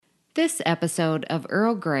This episode of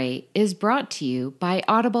Earl Grey is brought to you by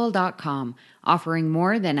Audible.com, offering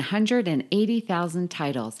more than 180,000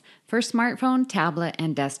 titles for smartphone, tablet,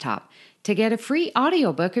 and desktop. To get a free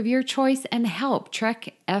audiobook of your choice and help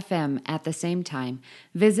Trek FM at the same time,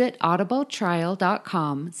 visit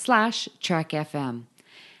audibletrial.com/trekfm.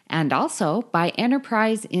 And also by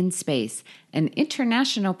Enterprise in Space, an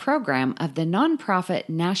international program of the nonprofit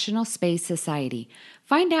National Space Society.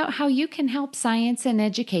 Find out how you can help science and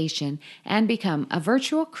education and become a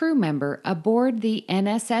virtual crew member aboard the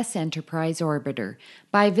NSS Enterprise Orbiter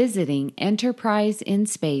by visiting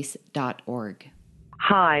enterpriseinspace.org.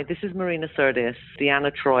 Hi, this is Marina Sirtis,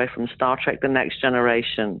 Deanna Troi from Star Trek The Next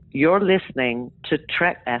Generation. You're listening to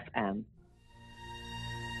Trek FM.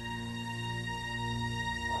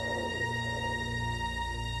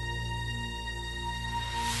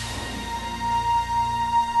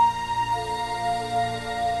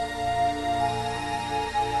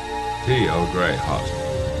 Tea Earl Grey hot.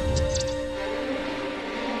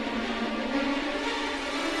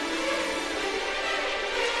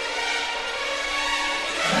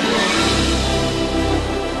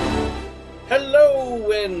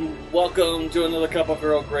 Hello and welcome to another cup of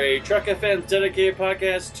Earl Grey, Trek FM's dedicated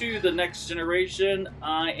podcast to the next generation.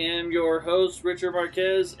 I am your host, Richard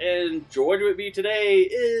Marquez, and joined with me today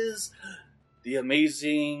is the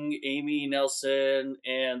amazing Amy Nelson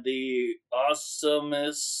and the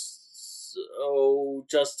awesomest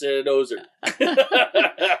Justin Ozer.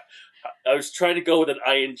 I was trying to go with an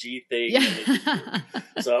ing thing. Yeah.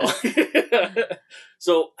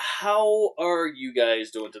 So how are you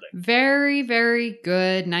guys doing today? Very, very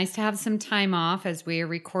good. Nice to have some time off as we are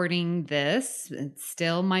recording this. It's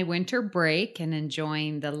still my winter break and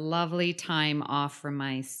enjoying the lovely time off from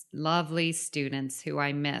my lovely students who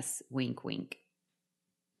I miss. Wink, wink.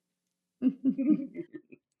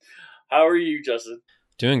 How are you, Justin?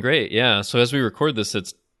 Doing great, yeah. So as we record this,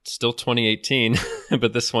 it's still 2018,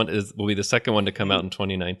 but this one will be the second one to come out in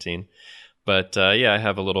 2019. But yeah, I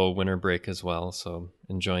have a little winter break as well, so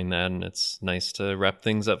enjoying that, and it's nice to wrap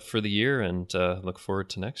things up for the year and look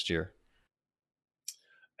forward to next year.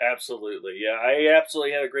 Absolutely, yeah. I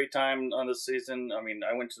absolutely had a great time on this season. I mean,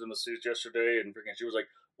 I went to the masseuse yesterday, and freaking she was like,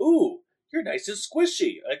 "Ooh, you're nice and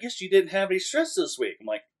squishy. I guess you didn't have any stress this week." I'm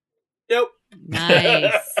like, "Nope."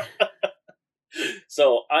 Nice.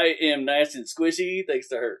 So I am nice and squishy thanks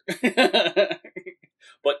to her.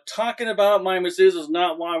 But talking about my masseuse is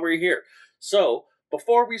not why we're here. So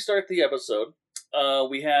before we start the episode,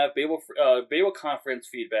 we have Babel conference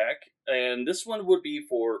feedback, and this one would be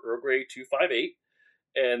for Earl Grey 258,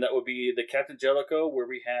 and that would be the Captain Jellicoe, where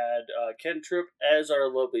we had Ken Tripp as our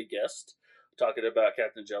lovely guest talking about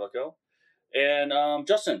Captain Jellicoe. And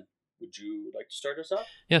Justin, would you like to start us off?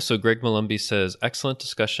 Yeah, so Greg Malumbi says, excellent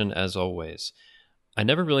discussion as always. I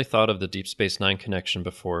never really thought of the Deep Space Nine connection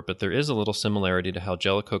before, but there is a little similarity to how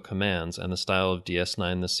Jellicoe commands and the style of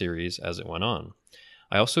DS9 in the series as it went on.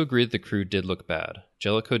 I also agree that the crew did look bad.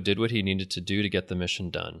 Jellicoe did what he needed to do to get the mission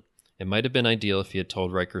done. It might have been ideal if he had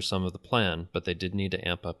told Riker some of the plan, but they did need to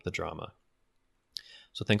amp up the drama.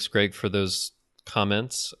 So thanks, Greg, for those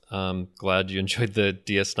comments. Glad you enjoyed the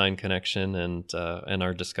DS9 connection and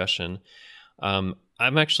our discussion. I'm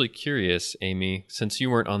actually curious, Amy, since you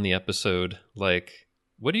weren't on the episode,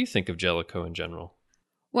 what do you think of Jellicoe in general?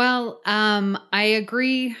 Well, I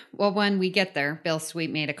agree. Well, when we get there, Bill Sweet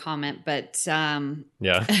made a comment, but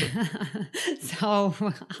yeah. So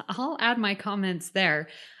I'll add my comments there.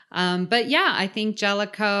 But yeah, I think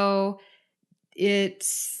Jellicoe,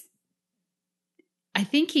 I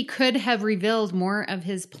think he could have revealed more of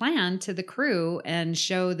his plan to the crew and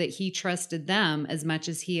show that he trusted them as much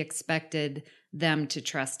as he expected them to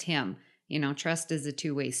trust him. You know, trust is a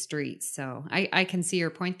two-way street. So I can see your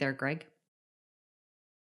point there, Greg.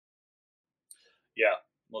 Yeah,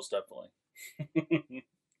 most definitely.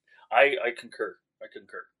 I concur.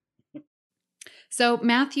 So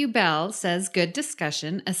Matthew Bell says, good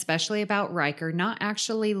discussion, especially about Riker not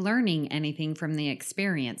actually learning anything from the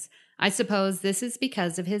experience. I suppose this is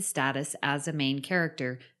because of his status as a main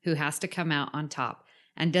character who has to come out on top.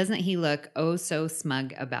 And doesn't he look oh so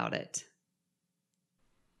smug about it?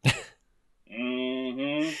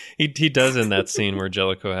 Mm-hmm. He does in that scene where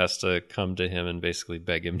Jellicoe has to come to him and basically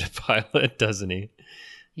beg him to pilot, doesn't he?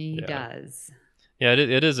 He does. Yeah,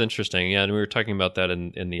 it is interesting. Yeah, and we were talking about that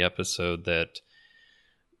in the episode that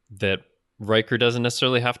Riker doesn't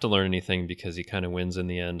necessarily have to learn anything because he kind of wins in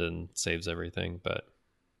the end and saves everything. But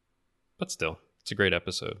still, it's a great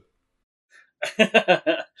episode.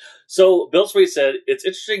 So Bill Sweet said, it's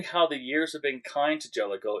interesting how the years have been kind to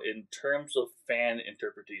Jellicoe in terms of fan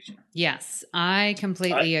interpretation. Yes, I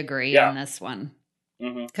completely agree on this one.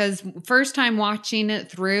 Because first time watching it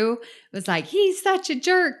through, it was like, he's such a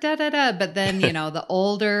jerk, da da da. But then, the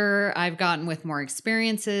older I've gotten with more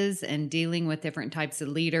experiences and dealing with different types of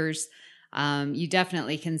leaders, you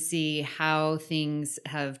definitely can see how things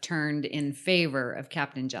have turned in favor of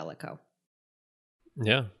Captain Jellicoe.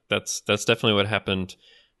 Yeah, that's definitely what happened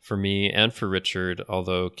for me and for Richard,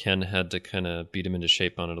 although Ken had to kind of beat him into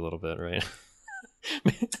shape on it a little bit, right?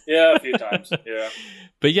 Yeah, a few times. Yeah.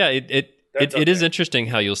 But yeah, it okay. is interesting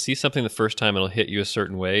how you'll see something the first time, it'll hit you a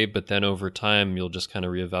certain way, but then over time, you'll just kind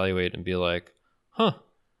of reevaluate and be like, huh,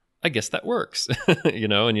 I guess that works,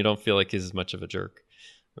 and you don't feel like he's as much of a jerk.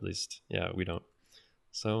 Or at least, yeah, we don't.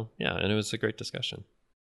 So, yeah, and it was a great discussion.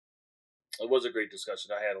 It was a great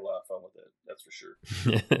discussion. I had a lot of fun with it. That's for sure.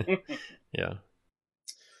 Yeah.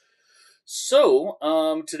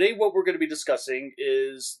 So, today what we're going to be discussing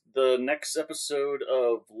is the next episode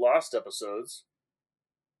of Lost Episodes.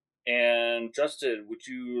 And Justin, would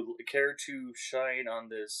you care to shine on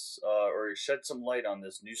this, or shed some light on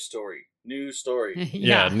this new story? New story.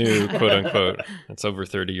 Yeah, new, quote unquote. It's over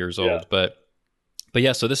 30 years old. But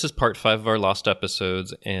yeah, so this is part 5 of our Lost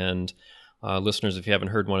Episodes. And listeners, if you haven't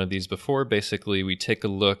heard one of these before, basically we take a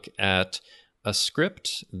look at a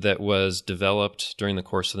script that was developed during the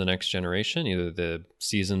course of the Next Generation, either the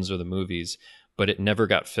seasons or the movies, but it never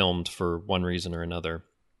got filmed for one reason or another.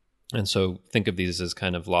 And so think of these as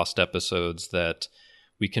kind of lost episodes that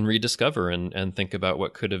we can rediscover and think about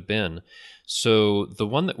what could have been. So the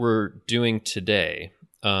one that we're doing today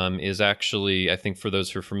is actually, I think for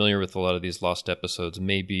those who are familiar with a lot of these lost episodes,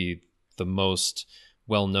 maybe the most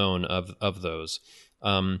well-known of those.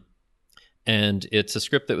 And it's a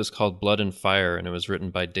script that was called Blood and Fire, and it was written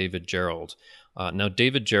by David Gerrold. Now,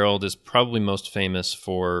 David Gerrold is probably most famous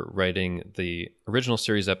for writing the original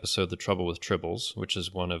series episode, The Trouble with Tribbles, which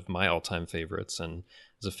is one of my all-time favorites and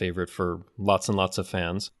is a favorite for lots and lots of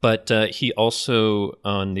fans. But he also,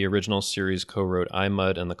 on the original series, co-wrote I,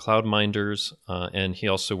 Mud and the Cloudminders, and he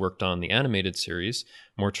also worked on the animated series,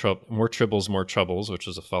 More Tribbles, More Troubles, which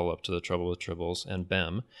was a follow-up to The Trouble with Tribbles, and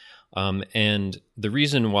Bem. And the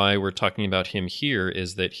reason why we're talking about him here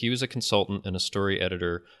is that he was a consultant and a story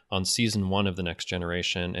editor on season 1 of The Next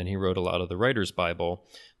Generation, and he wrote a lot of the writer's Bible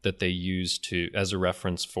that they used as a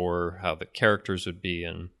reference for how the characters would be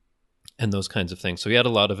and those kinds of things. So he had a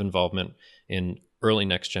lot of involvement in early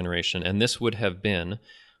Next Generation, and this would have been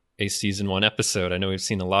a season 1 episode. I know we've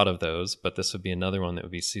seen a lot of those, but this would be another one that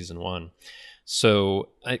would be season 1. So,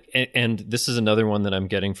 and this is another one that I'm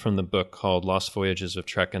getting from the book called Lost Voyages of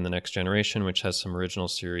Trek and the Next Generation, which has some original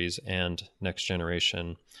series and Next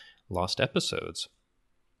Generation lost episodes.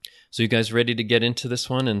 So you guys ready to get into this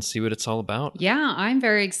one and see what it's all about? Yeah, I'm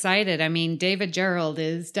very excited. I mean, David Gerrold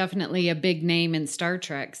is definitely a big name in Star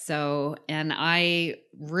Trek. And I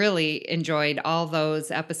really enjoyed all those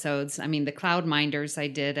episodes. I mean, the Cloudminders, I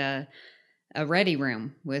did a Ready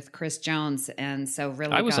Room with Chris Jones, and so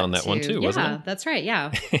really I was on that one too, wasn't I? Yeah, that's right.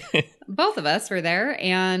 Yeah, both of us were there,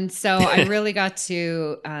 and so I really got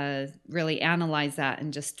to really analyze that,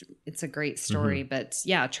 and just it's a great story. Mm-hmm. But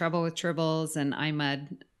yeah, Trouble with Tribbles and I,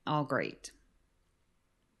 Mud, all great.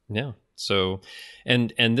 Yeah. So,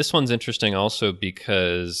 and this one's interesting also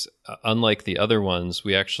because unlike the other ones,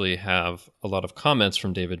 we actually have a lot of comments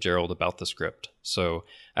from David Gerrold about the script. So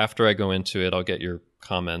after I go into it, I'll get your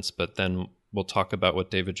comments, but then we'll talk about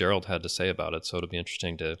what David Gerrold had to say about it. So it'll be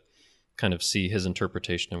interesting to kind of see his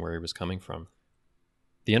interpretation and where he was coming from.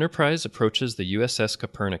 The Enterprise approaches the USS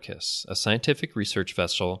Copernicus, a scientific research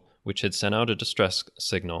vessel which had sent out a distress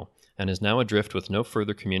signal and is now adrift with no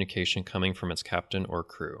further communication coming from its captain or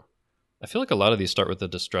crew. I feel like a lot of these start with a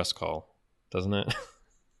distress call, doesn't it?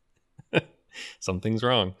 Something's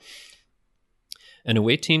wrong. An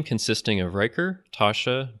away team consisting of Riker,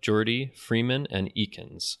 Tasha, Geordi, Freeman, and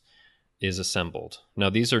Eakins is assembled.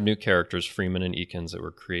 Now, these are new characters, Freeman and Eakins, that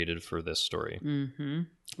were created for this story. Mm-hmm.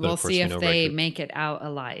 We'll see if they make it out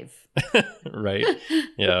alive. Right.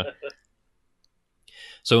 Yeah.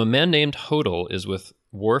 So a man named Hodel is with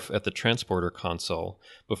Worf at the transporter console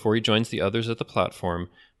before he joins the others at the platform,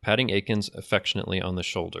 patting Eakins affectionately on the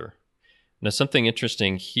shoulder. Now, something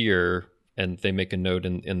interesting here, and they make a note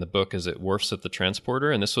in the book, is that Worf's at the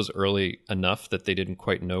transporter, and this was early enough that they didn't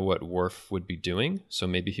quite know what Worf would be doing, so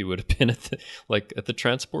maybe he would have been at the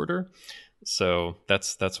transporter. So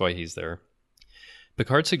that's why he's there.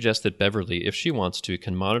 Picard suggests that Beverly, if she wants to,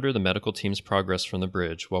 can monitor the medical team's progress from the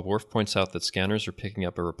bridge, while Worf points out that scanners are picking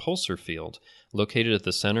up a repulsor field located at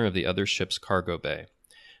the center of the other ship's cargo bay.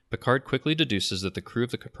 Picard quickly deduces that the crew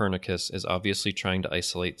of the Copernicus is obviously trying to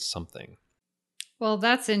isolate something. Well,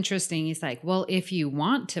 that's interesting. He's like, well, if you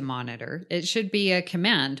want to monitor, it should be a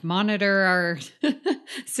command. Monitor our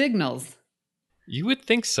signals. You would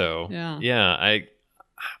think so. Yeah. Yeah. I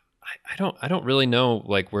don't really know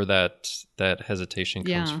like where that hesitation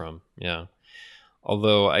comes from. Yeah.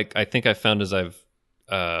 Although I think I found as I've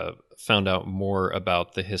found out more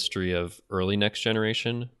about the history of early Next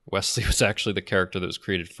Generation, Wesley was actually the character that was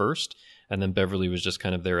created first, and then Beverly was just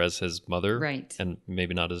kind of there as his mother, right? And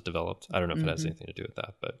maybe not as developed. I don't know if it has anything to do with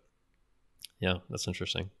that, but yeah, that's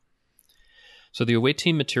interesting. So the away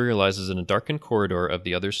team materializes in a darkened corridor of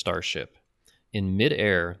the other starship. In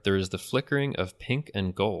mid-air, there is the flickering of pink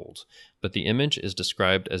and gold, but the image is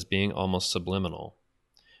described as being almost subliminal.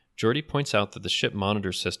 Geordi points out that the ship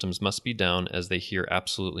monitor systems must be down as they hear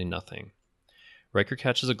absolutely nothing. Riker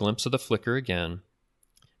catches a glimpse of the flicker again,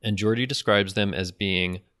 and Geordi describes them as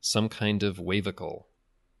being some kind of wavicle.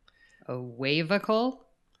 A wavicle?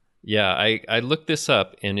 Yeah, I looked this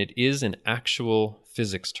up, and it is an actual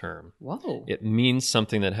physics term. Whoa. It means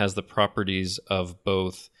something that has the properties of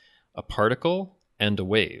both a particle and a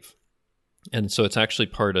wave. And so it's actually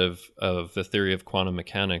part of the theory of quantum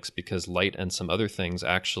mechanics, because light and some other things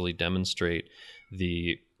actually demonstrate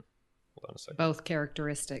the... Hold on a second. Both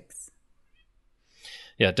characteristics.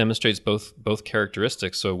 Yeah, it demonstrates both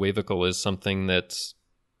characteristics. So a wavicle is something that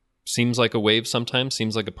seems like a wave sometimes,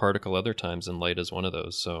 seems like a particle other times, and light is one of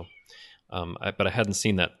those. So, but I hadn't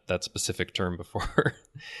seen that specific term before.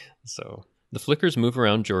 So the flickers move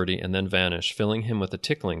around Geordi and then vanish, filling him with a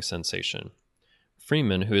tickling sensation.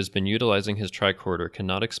 Freeman, who has been utilizing his tricorder,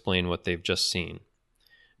 cannot explain what they've just seen.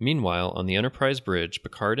 Meanwhile, on the Enterprise bridge,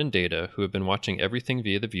 Picard and Data, who have been watching everything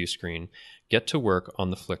via the view screen, get to work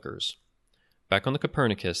on the flickers. Back on the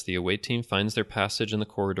Copernicus, the away team finds their passage in the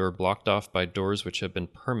corridor blocked off by doors which have been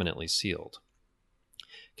permanently sealed.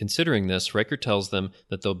 Considering this, Riker tells them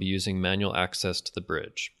that they'll be using manual access to the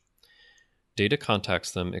bridge. Data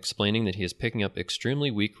contacts them, explaining that he is picking up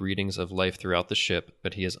extremely weak readings of life throughout the ship,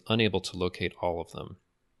 but he is unable to locate all of them.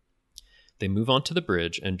 They move on to the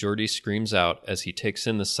bridge, and Geordi screams out as he takes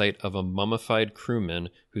in the sight of a mummified crewman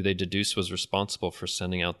who they deduce was responsible for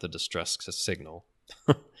sending out the distress signal.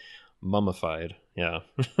 Mummified, yeah.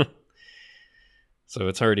 So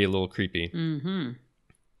it's already a little creepy. Mm-hmm.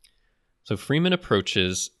 So Freeman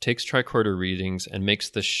approaches, takes tricorder readings, and makes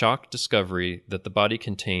the shocked discovery that the body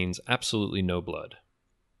contains absolutely no blood.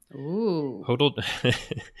 Ooh.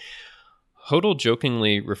 Hodel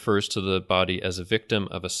jokingly refers to the body as a victim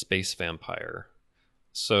of a space vampire.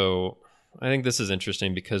 So I think this is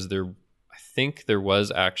interesting because I think there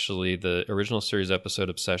was actually the original series episode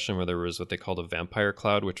Obsession where there was what they called a vampire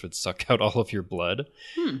cloud, which would suck out all of your blood.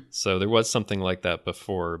 So there was something like that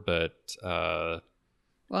before, but...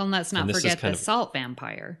 well, and let's not forget the salt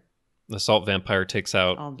vampire. The salt vampire takes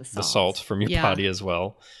out all the salt from your body as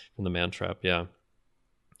well, from the man trap, yeah.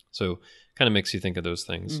 So kind of makes you think of those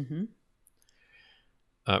things. Mm-hmm.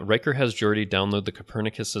 Riker has Geordi download the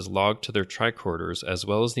Copernicus's log to their tricorders as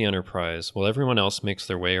well as the Enterprise, while everyone else makes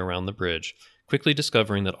their way around the bridge, quickly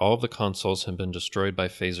discovering that all of the consoles have been destroyed by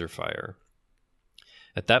phaser fire.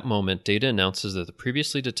 At that moment, Data announces that the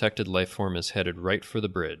previously detected life form is headed right for the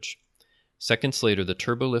bridge. Seconds later, the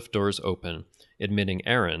turbolift doors open, admitting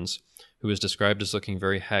Aarons, who is described as looking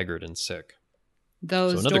very haggard and sick.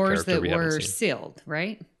 Those doors that were sealed,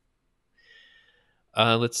 right?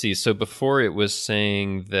 Let's see. So before it was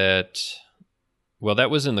saying that, well, that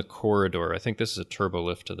was in the corridor. I think this is a turbo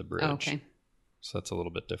lift to the bridge. Okay. So that's a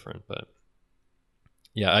little bit different, but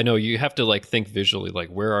yeah, I know you have to like think visually, like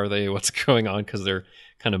where are they? What's going on? Because they're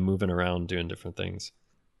kind of moving around doing different things.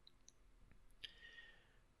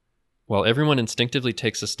 While everyone instinctively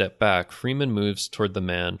takes a step back, Freeman moves toward the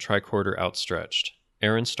man, tricorder outstretched.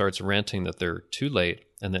 Aaron starts ranting that they're too late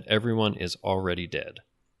and that everyone is already dead.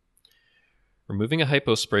 Removing a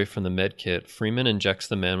hypospray from the med kit, Freeman injects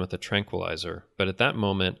the man with a tranquilizer, but at that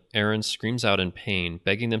moment, Aaron screams out in pain,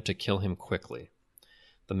 begging them to kill him quickly.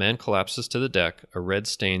 The man collapses to the deck, a red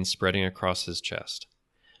stain spreading across his chest.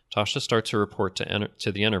 Tasha starts a report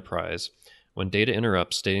to the Enterprise, when Data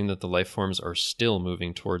interrupts, stating that the life forms are still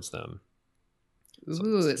moving towards them.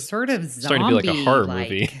 Ooh, it's sort of zombie-like. Starting to be like a horror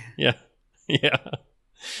movie. Yeah.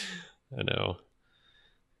 I know.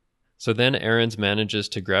 So then Aarons manages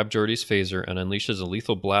to grab Geordi's phaser and unleashes a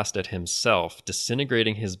lethal blast at himself,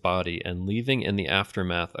 disintegrating his body and leaving in the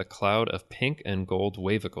aftermath a cloud of pink and gold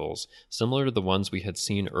wavicles, similar to the ones we had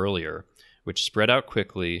seen earlier, which spread out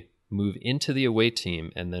quickly, move into the away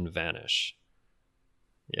team, and then vanish.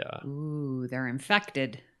 Yeah. Ooh, they're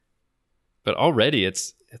infected. But already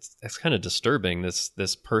it's kind of disturbing.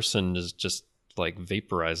 This person is just like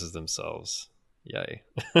vaporizes themselves. Yay.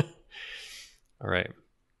 All right.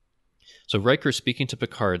 So Riker, speaking to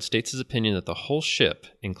Picard, states his opinion that the whole ship,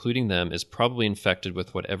 including them, is probably infected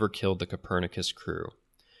with whatever killed the Copernicus crew.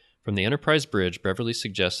 From the Enterprise bridge, Beverly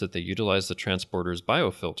suggests that they utilize the transporter's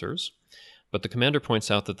biofilters, but the commander points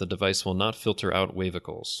out that the device will not filter out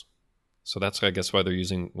wavicles. So that's, I guess, why they're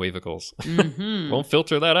using wavicles. Mm-hmm. Won't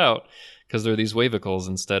filter that out because they're these wavicles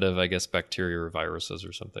instead of, I guess, bacteria or viruses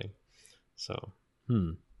or something. So,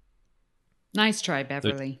 Nice try,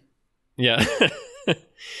 Beverly. Yeah.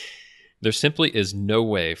 There simply is no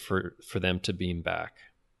way for them to beam back.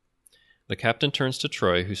 The captain turns to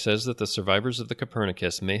Troy, who says that the survivors of the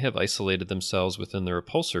Copernicus may have isolated themselves within the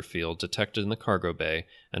repulsor field detected in the cargo bay,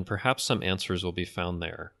 and perhaps some answers will be found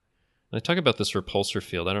there. When they talk about this repulsor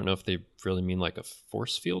field, I don't know if they really mean like a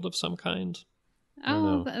force field of some kind.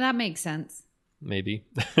 Oh, that makes sense. Maybe.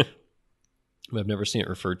 I've never seen it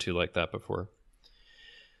referred to like that before.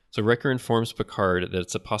 So Riker informs Picard that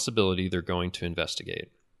it's a possibility they're going to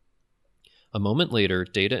investigate. A moment later,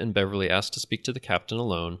 Data and Beverly ask to speak to the captain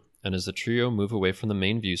alone, and as the trio move away from the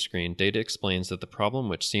main view screen, Data explains that the problem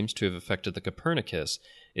which seems to have affected the Copernicus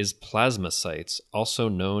is plasmacytes, also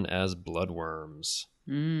known as bloodworms.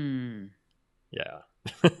 Yeah.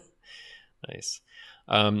 Nice.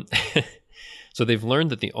 So they've learned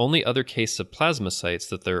that the only other case of plasmacytes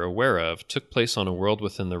that they're aware of took place on a world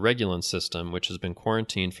within the Regulon system, which has been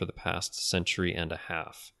quarantined for the past century and a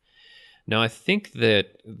half. Now, I think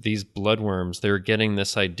that these bloodworms, they were getting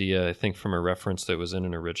this idea, I think, from a reference that was in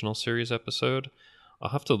an original series episode.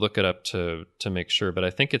 I'll have to look it up to make sure, but I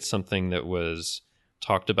think it's something that was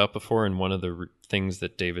talked about before and one of the things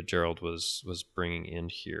that David Gerald was bringing in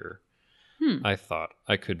here. I thought.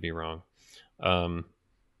 I could be wrong.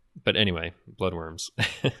 But anyway, bloodworms.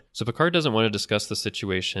 So Picard doesn't want to discuss the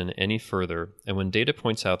situation any further, and when Data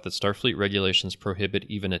points out that Starfleet regulations prohibit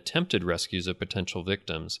even attempted rescues of potential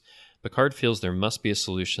victims, Picard feels there must be a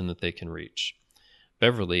solution that they can reach.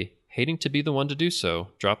 Beverly, hating to be the one to do so,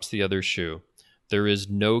 drops the other's shoe. There is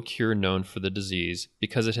no cure known for the disease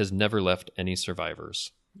because it has never left any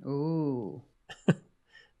survivors. Ooh.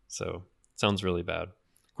 So, sounds really bad.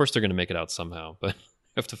 Of course, they're going to make it out somehow, but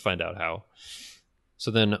I have to find out how. So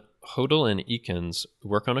then, Hodel and Ekins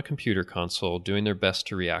work on a computer console, doing their best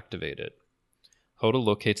to reactivate it. Hodel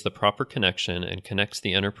locates the proper connection and connects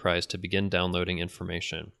the Enterprise to begin downloading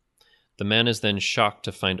information. The man is then shocked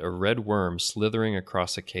to find a red worm slithering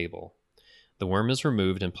across a cable. The worm is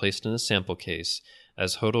removed and placed in a sample case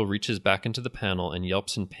as Hodel reaches back into the panel and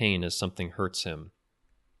yelps in pain as something hurts him.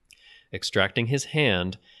 Extracting his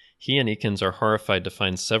hand, he and Ekins are horrified to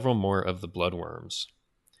find several more of the bloodworms.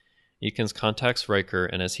 Ekins contacts Riker,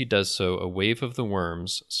 and as he does so, a wave of the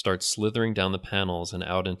worms starts slithering down the panels and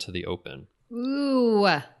out into the open. Ooh,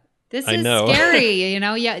 this is scary.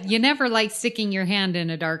 You never like sticking your hand in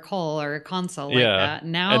a dark hole or a console like that.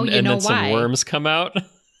 Now you know why. And then some worms come out.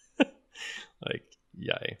 Like,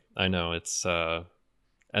 yay. I know, it's...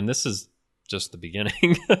 and this is just the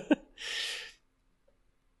beginning.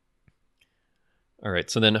 All right,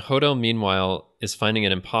 so then Hodel, meanwhile, is finding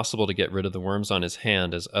it impossible to get rid of the worms on his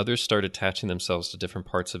hand as others start attaching themselves to different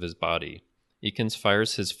parts of his body. Ekins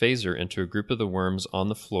fires his phaser into a group of the worms on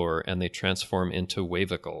the floor, and they transform into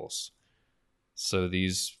wavicles. So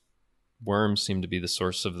these worms seem to be the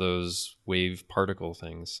source of those wave particle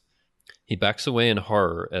things. He backs away in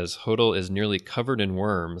horror as Hodel is nearly covered in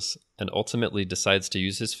worms and ultimately decides to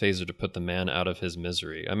use his phaser to put the man out of his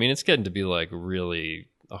misery. I mean, it's getting to be like really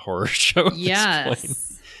a horror show at this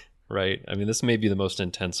point, right? I mean, this may be the most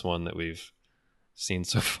intense one that we've seen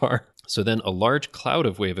so far. So then a large cloud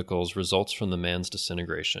of wavicles results from the man's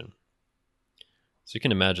disintegration. So you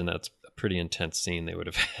can imagine that's a pretty intense scene they would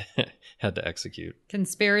have had to execute.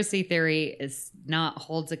 Conspiracy theory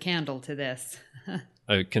holds a candle to this.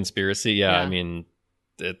 A conspiracy? Yeah, I mean,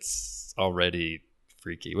 it's already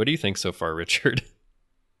freaky. What do you think so far, Richard?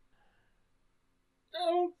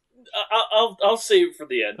 I'll save it for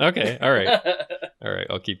the end. Okay, all right. All right,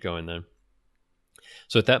 I'll keep going then.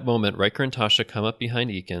 So at that moment, Riker and Tasha come up behind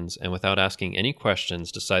Ekins and without asking any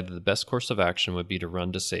questions decide that the best course of action would be to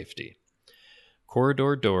run to safety.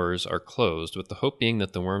 Corridor doors are closed with the hope being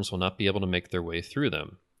that the worms will not be able to make their way through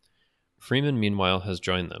them. Freeman, meanwhile, has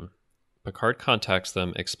joined them. Picard contacts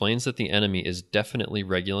them, explains that the enemy is definitely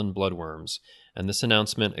Regulon bloodworms, and this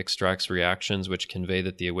announcement extracts reactions which convey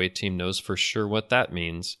that the away team knows for sure what that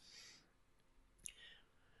means.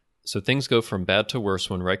 So things go from bad to worse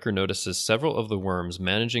when Riker notices several of the worms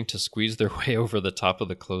managing to squeeze their way over the top of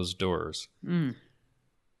the closed doors. I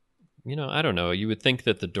don't know. You would think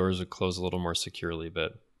that the doors would close a little more securely,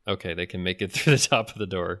 but okay, they can make it through the top of the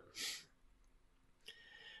door.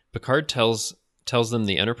 Picard tells tells them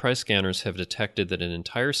the Enterprise scanners have detected that an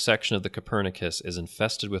entire section of the Copernicus is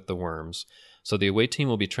infested with the worms, so the away team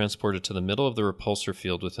will be transported to the middle of the repulsor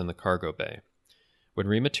field within the cargo bay. When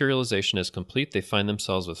rematerialization is complete, they find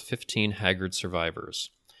themselves with 15 haggard survivors.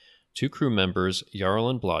 2 crew members, Earl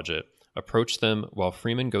and Blodgett, approach them while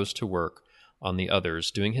Freeman goes to work on the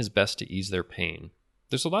others, doing his best to ease their pain.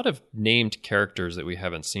 There's a lot of named characters that we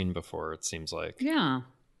haven't seen before, it seems like. Yeah.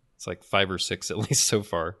 It's like 5 or 6 at least so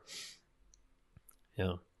far.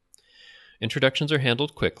 Yeah. Introductions are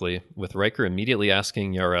handled quickly, with Riker immediately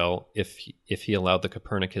asking Earl if he allowed the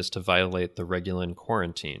Copernicus to violate the Regulan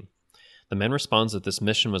quarantine. The man responds that this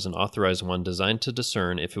mission was an authorized one designed to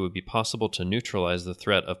discern if it would be possible to neutralize the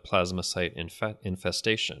threat of plasmacyte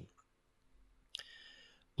infestation.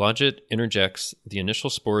 Blodgett interjects the initial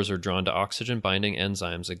spores are drawn to oxygen-binding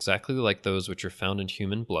enzymes exactly like those which are found in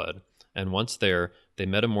human blood, and once there, they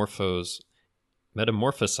metamorphosize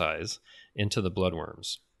into the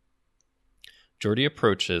bloodworms. Geordi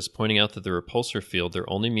approaches, pointing out that the repulsor field, their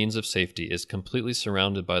only means of safety, is completely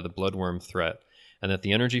surrounded by the bloodworm threat, and that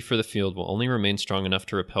the energy for the field will only remain strong enough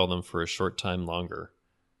to repel them for a short time longer.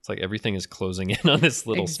 It's like everything is closing in on this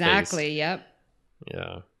little space. Exactly, yep.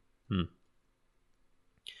 Yeah.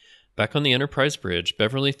 Back on the Enterprise bridge,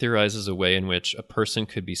 Beverly theorizes a way in which a person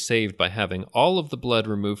could be saved by having all of the blood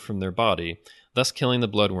removed from their body, thus killing the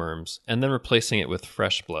bloodworms, and then replacing it with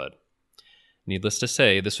fresh blood. Needless to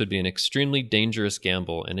say, this would be an extremely dangerous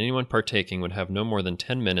gamble, and anyone partaking would have no more than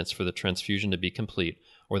 10 minutes for the transfusion to be complete,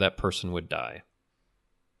 or that person would die.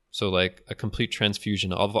 So, like, a complete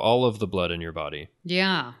transfusion of all of the blood in your body.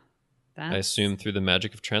 Yeah. I assume through the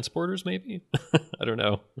magic of transporters, maybe? I don't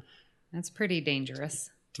know. That's pretty dangerous.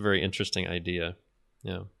 It's a very interesting idea.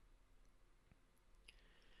 Yeah.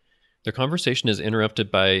 Their conversation is interrupted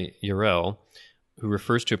by Earl, who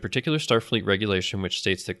refers to a particular Starfleet regulation which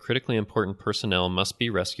states that critically important personnel must be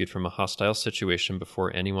rescued from a hostile situation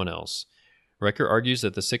before anyone else. Riker argues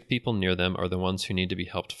that the sick people near them are the ones who need to be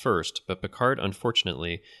helped first, but Picard,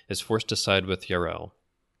 unfortunately, is forced to side with Earl.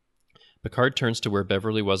 Picard turns to where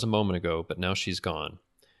Beverly was a moment ago, but now she's gone.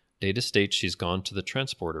 Data states she's gone to the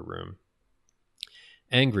transporter room.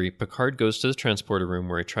 Angry, Picard goes to the transporter room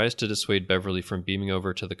where he tries to dissuade Beverly from beaming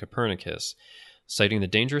over to the Copernicus, citing the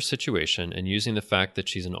dangerous situation and using the fact that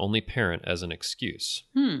she's an only parent as an excuse.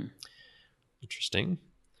 Interesting.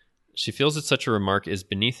 She feels that such a remark is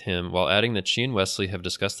beneath him, while adding that she and Wesley have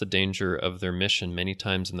discussed the danger of their mission many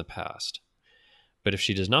times in the past. But if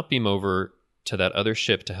she does not beam over to that other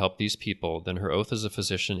ship to help these people, then her oath as a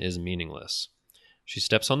physician is meaningless. She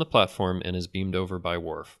steps on the platform and is beamed over by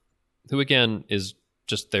Worf, who again is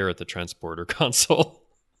just there at the transporter console.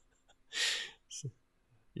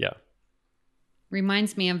 Yeah.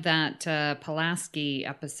 Reminds me of that Pulaski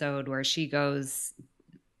episode where she goes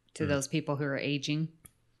to those people who are aging.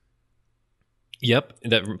 Yep.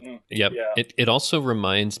 Yep. Yeah. It also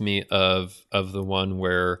reminds me of the one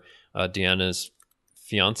where Deanna's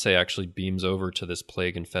fiance actually beams over to this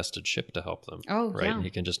plague-infested ship to help them. Oh, right? yeah. And he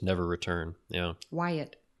can just never return. Yeah.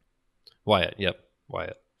 Wyatt. Yep.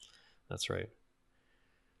 Wyatt. That's right.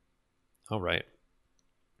 All right.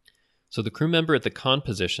 So the crew member at the con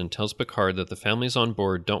position tells Picard that the families on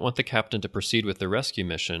board don't want the captain to proceed with the rescue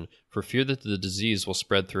mission for fear that the disease will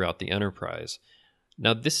spread throughout the Enterprise.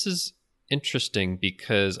 Now, this is interesting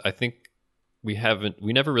because I think we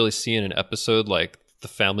never really see in an episode like the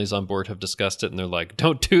families on board have discussed it and they're like,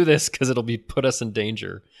 don't do this because it'll put us in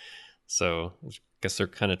danger. So I guess they're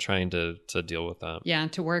kind of trying to deal with that. Yeah,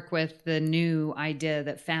 to work with the new idea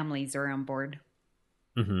that families are on board.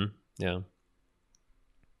 Mm-hmm. Yeah.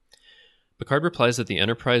 Picard replies that the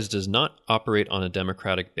Enterprise does not operate on a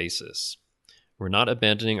democratic basis. We're not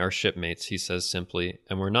abandoning our shipmates, he says simply,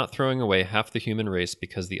 and we're not throwing away half the human race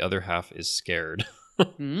because the other half is scared.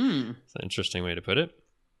 It's an interesting way to put it.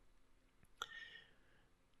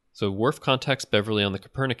 So Worf contacts Beverly on the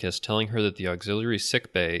Copernicus, telling her that the auxiliary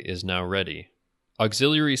sickbay is now ready.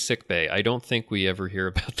 Auxiliary sickbay. I don't think we ever hear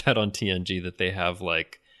about that on TNG, that they have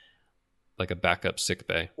like a backup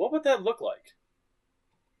sickbay. What would that look like?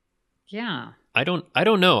 Yeah. I don't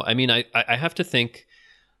know. I mean, I have to think,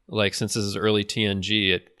 like, since this is early TNG,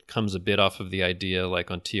 it comes a bit off of the idea, like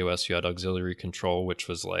on TOS you had auxiliary control, which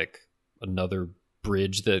was like another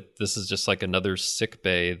bridge, that this is just like another sick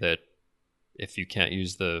bay that if you can't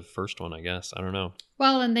use the first one, I guess. I don't know.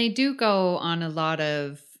 Well, and they do go on a lot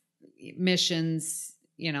of missions,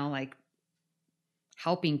 like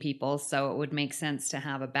helping people. So it would make sense to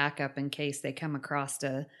have a backup in case they come across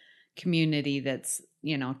a community that's,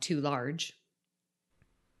 too large.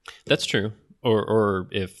 That's true. Or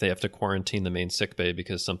if they have to quarantine the main sick bay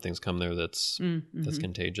because something's come there that's Mm-hmm.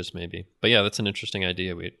 contagious, maybe. But yeah, that's an interesting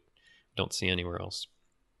idea we don't see anywhere else.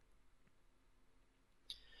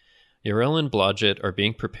 Earl and Blodgett are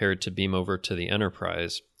being prepared to beam over to the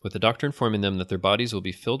Enterprise, with the Doctor informing them that their bodies will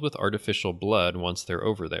be filled with artificial blood once they're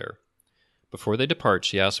over there. Before they depart,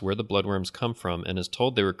 she asks where the bloodworms come from and is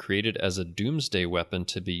told they were created as a doomsday weapon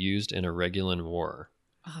to be used in a Regulan war.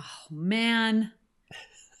 Oh, man.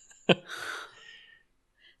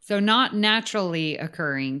 So not naturally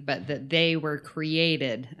occurring, but that they were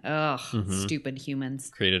created. Ugh, stupid humans.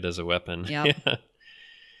 Created as a weapon. Yep. Yeah.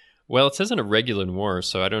 Well, it says in a Regulan war,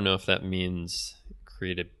 so I don't know if that means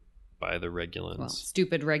created by the Regulans. Well,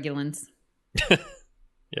 stupid Regulans.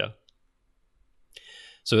 Yeah.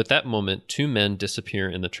 So at that moment, 2 men disappear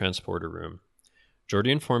in the transporter room.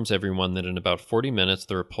 Geordi informs everyone that in about 40 minutes,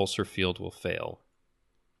 the repulsor field will fail.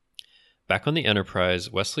 Back on the Enterprise,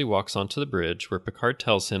 Wesley walks onto the bridge, where Picard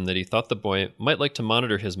tells him that he thought the boy might like to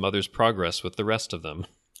monitor his mother's progress with the rest of them.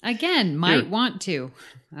 Again, might want to.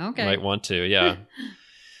 Okay. Might want to, yeah.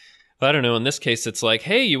 I don't know. In this case, it's like,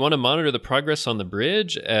 hey, you want to monitor the progress on the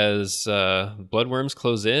bridge as bloodworms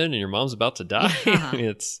close in and your mom's about to die? Yeah. I mean,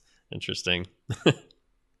 it's interesting.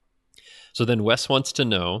 So then Wes wants to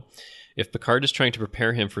know if Picard is trying to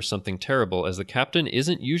prepare him for something terrible, as the captain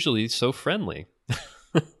isn't usually so friendly.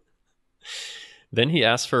 Then he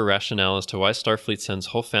asks for a rationale as to why Starfleet sends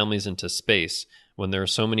whole families into space when there are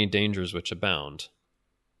so many dangers which abound.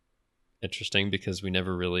 Interesting, because we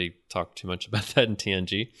never really talked too much about that in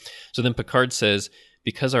TNG. So then Picard says,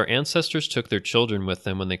 because our ancestors took their children with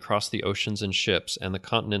them when they crossed the oceans in ships and the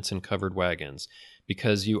continents in covered wagons,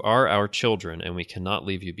 because you are our children and we cannot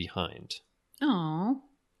leave you behind. Oh,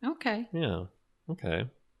 okay. Yeah, okay.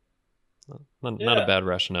 Not a bad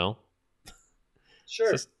rationale.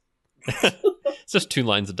 Sure. It's just 2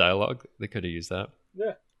 lines of dialogue. They could have used that.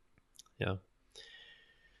 Yeah. Yeah.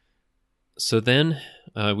 So then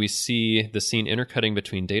we see the scene intercutting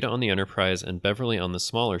between Data on the Enterprise and Beverly on the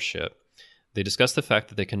smaller ship. They discuss the fact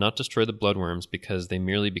that they cannot destroy the bloodworms because they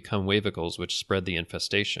merely become wavicles which spread the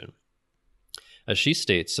infestation. As she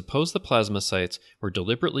states, suppose the plasmacytes were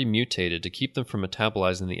deliberately mutated to keep them from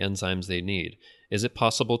metabolizing the enzymes they need. Is it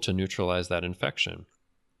possible to neutralize that infection?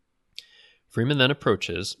 Freeman then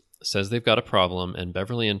approaches, says they've got a problem, and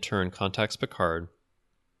Beverly in turn contacts Picard,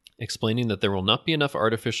 explaining that there will not be enough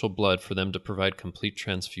artificial blood for them to provide complete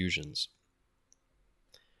transfusions.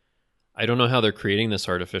 I don't know how they're creating this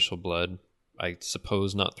artificial blood. I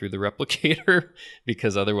suppose not through the replicator,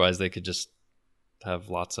 because otherwise they could just have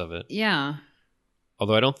lots of it. Yeah.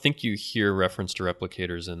 Although I don't think you hear reference to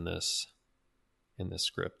replicators in this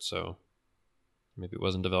script, so maybe it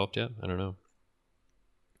wasn't developed yet. I don't know.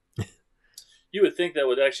 You would think that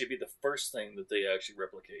would actually be the first thing that they actually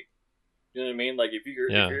replicate. You know what I mean? Like if you're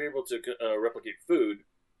able to replicate food,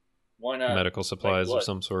 why not medical supplies of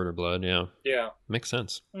some sort or blood? Yeah. Yeah. Makes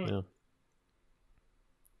sense. Yeah.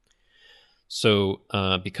 So,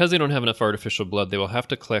 because they don't have enough artificial blood, they will have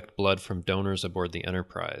to collect blood from donors aboard the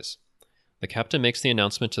Enterprise. The captain makes the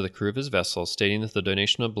announcement to the crew of his vessel, stating that the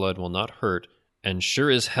donation of blood will not hurt and sure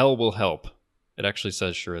as hell will help. It actually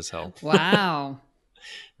says sure as hell. Wow.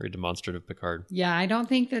 Very demonstrative Picard. Yeah, I don't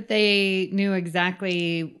think that they knew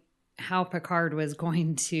exactly how Picard was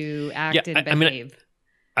going to act and behave.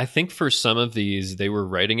 I think for some of these, they were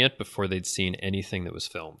writing it before they'd seen anything that was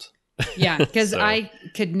filmed. Yeah, because I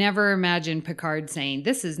could never imagine Picard saying,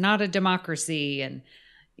 this is not a democracy and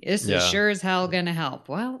this is sure as hell going to help.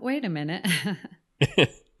 Well, wait a minute.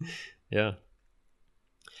 Yeah.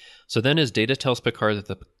 So then as Data tells Picard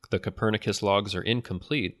that the Copernicus logs are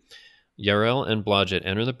incomplete, Yarel and Blodgett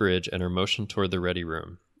enter the bridge and are motioned toward the ready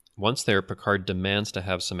room. Once there, Picard demands to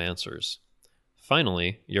have some answers.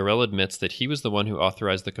 Finally, Yarel admits that he was the one who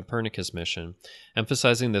authorized the Copernicus mission,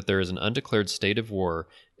 emphasizing that there is an undeclared state of war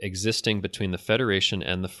existing between the Federation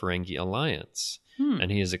and the Ferengi Alliance.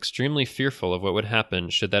 And he is extremely fearful of what would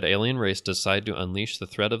happen should that alien race decide to unleash the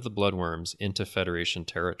threat of the bloodworms into Federation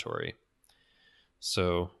territory.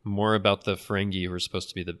 So, more about the Ferengi, who are supposed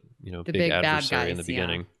to be the big adversary in the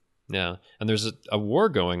beginning. Yeah. And there's a war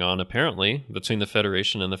going on, apparently, between the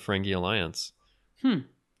Federation and the Ferengi Alliance.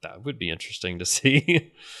 That would be interesting to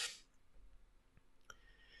see.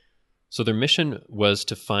 So their mission was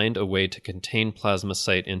to find a way to contain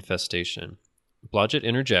plasmacyte infestation. Blodgett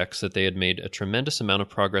interjects that they had made a tremendous amount of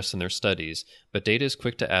progress in their studies, but Data is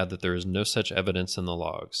quick to add that there is no such evidence in the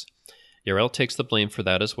logs. Yarel takes the blame for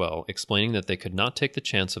that as well, explaining that they could not take the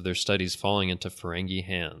chance of their studies falling into Ferengi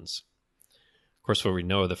hands. Of course, what we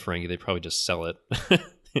know of the Ferengi, they'd probably just sell it. I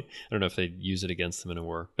don't know if they'd use it against them in a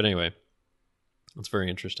war. But anyway, it's very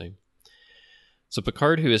interesting. So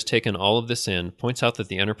Picard, who has taken all of this in, points out that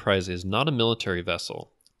the Enterprise is not a military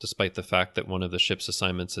vessel, despite the fact that one of the ship's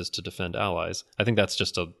assignments is to defend allies. I think that's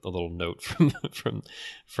just a little note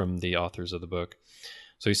from the authors of the book.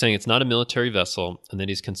 So he's saying it's not a military vessel, and that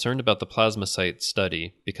he's concerned about the plasmacyte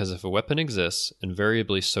study, because if a weapon exists,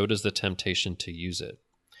 invariably so does the temptation to use it.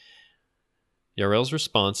 Yarrell's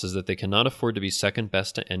response is that they cannot afford to be second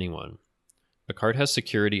best to anyone. Picard has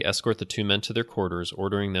security escort the two men to their quarters,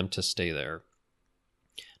 ordering them to stay there.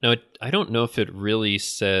 Now, I don't know if it really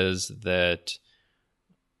says that...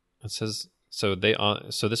 It says... So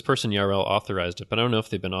this person, Yarrell, authorized it, but I don't know if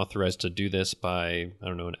they've been authorized to do this by, I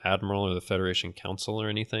don't know, an admiral or the Federation Council or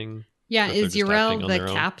anything. Yeah, is Yarrell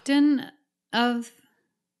the captain of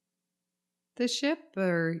the ship?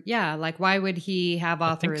 Or, yeah, like, why would he have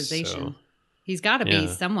authorization? I think so. He's got to be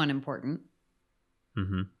someone important.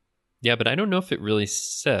 Mm-hmm. Yeah, but I don't know if it really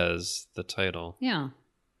says the title. Yeah.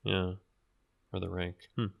 Yeah. Or the rank.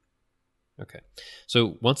 Okay.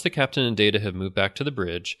 So once the captain and Data have moved back to the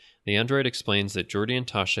bridge, the android explains that Geordi and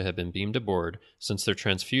Tasha have been beamed aboard since their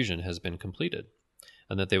transfusion has been completed,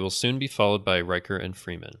 and that they will soon be followed by Riker and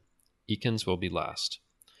Freeman. Ekins will be last.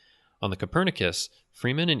 On the Copernicus,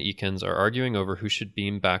 Freeman and Ekins are arguing over who should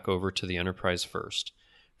beam back over to the Enterprise first.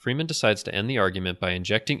 Freeman decides to end the argument by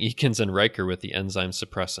injecting Ekins and Riker with the enzyme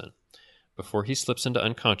suppressant. Before he slips into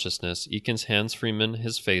unconsciousness, Ekins hands Freeman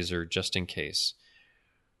his phaser just in case.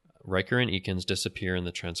 Riker and Ekins disappear in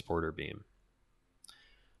the transporter beam.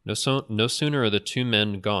 No sooner are the two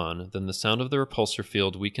men gone than the sound of the repulsor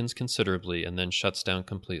field weakens considerably and then shuts down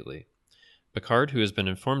completely. Picard, who has been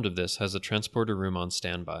informed of this, has the transporter room on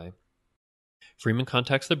standby. Freeman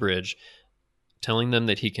contacts the bridge, telling them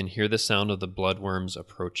that he can hear the sound of the bloodworms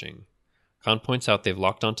approaching. Khan points out they've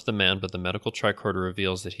locked onto the man, but the medical tricorder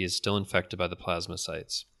reveals that he is still infected by the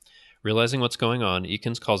plasmacytes. Realizing what's going on,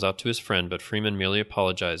 Ekins calls out to his friend, but Freeman merely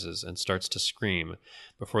apologizes and starts to scream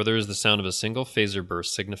before there is the sound of a single phaser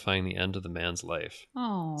burst signifying the end of the man's life.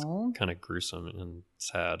 Oh, kind of gruesome and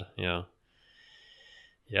sad.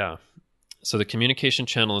 Yeah. So the communication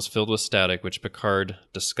channel is filled with static, which Picard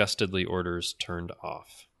disgustedly orders turned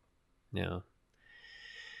off. Yeah.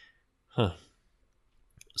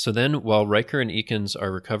 So then, while Riker and Ekins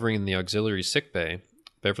are recovering in the auxiliary sickbay,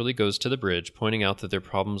 Beverly goes to the bridge, pointing out that their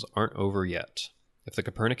problems aren't over yet. If the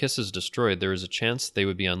Copernicus is destroyed, there is a chance they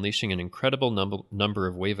would be unleashing an incredible number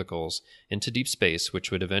of wavicles into deep space,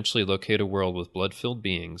 which would eventually locate a world with blood-filled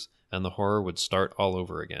beings, and the horror would start all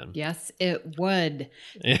over again. Yes, it would.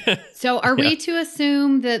 So are we to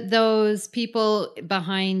assume that those people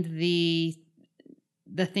behind the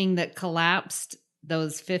thing that collapsed,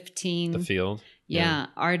 those 15... The field? Yeah.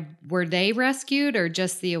 Were they rescued or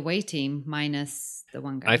just the away team minus the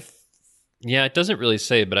one guy? It doesn't really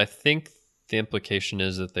say, but I think the implication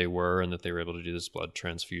is that they were and that they were able to do this blood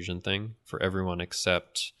transfusion thing for everyone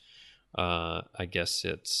except, I guess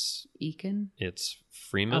it's... Ekin? It's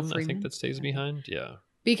Freeman, I think, that stays behind. Yeah.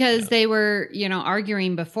 Because they were,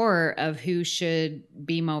 arguing before of who should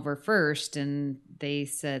beam over first, and they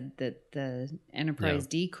said that the Enterprise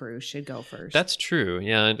D crew should go first. That's true.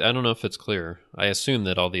 Yeah, I don't know if it's clear. I assume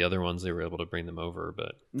that all the other ones, they were able to bring them over,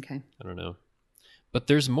 but okay. I don't know. But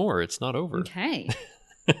there's more. It's not over. Okay.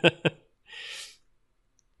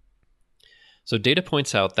 So Data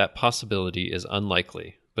points out that possibility is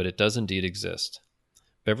unlikely, but it does indeed exist.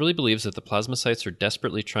 Beverly believes that the plasmacytes are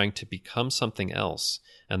desperately trying to become something else,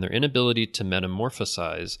 and their inability to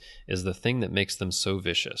metamorphosize is the thing that makes them so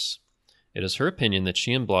vicious. It is her opinion that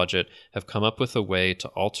she and Blodgett have to come up with a way to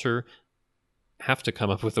alter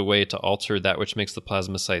that which makes the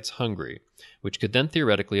plasmacytes hungry, which could then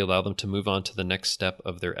theoretically allow them to move on to the next step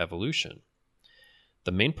of their evolution.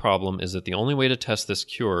 The main problem is that the only way to test this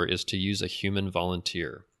cure is to use a human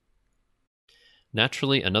volunteer.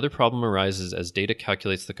 Naturally, another problem arises as Data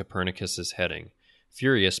calculates the Copernicus's heading.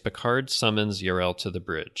 Furious, Picard summons Yarrell to the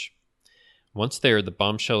bridge. Once there, the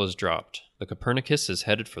bombshell is dropped. The Copernicus is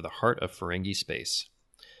headed for the heart of Ferengi space.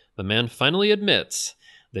 The man finally admits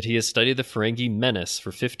that he has studied the Ferengi menace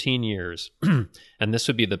for 15 years, and this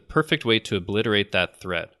would be the perfect way to obliterate that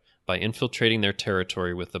threat, by infiltrating their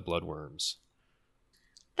territory with the bloodworms.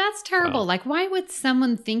 That's terrible. Wow. Like, why would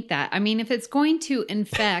someone think that? I mean, if it's going to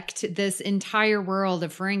infect this entire world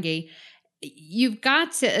of Ferengi, you've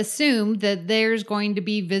got to assume that there's going to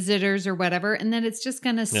be visitors or whatever, and then it's just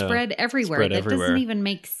going to spread everywhere. That doesn't even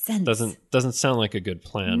make sense. Doesn't sound like a good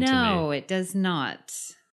plan to me. No, it does not.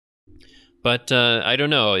 But I don't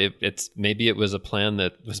know. Maybe it was a plan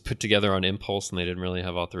that was put together on impulse, and they didn't really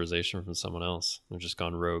have authorization from someone else. They've just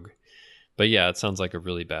gone rogue. But yeah, it sounds like a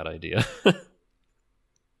really bad idea.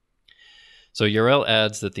 So Yarel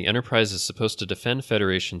adds that the Enterprise is supposed to defend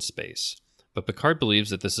Federation space, but Picard believes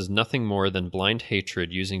that this is nothing more than blind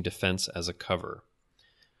hatred using defense as a cover.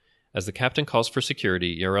 As the captain calls for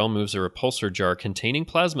security, Yarel moves a repulsor jar containing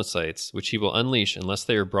plasmacytes, which he will unleash unless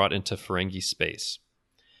they are brought into Ferengi space.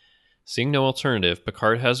 Seeing no alternative,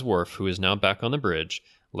 Picard has Worf, who is now back on the bridge,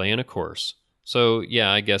 lay in a course. So,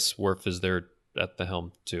 yeah, I guess Worf is there at the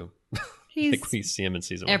helm, too. Like we see him in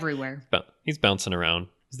season 1. Everywhere. He's bouncing around.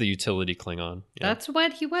 He's the utility Klingon. Yeah. That's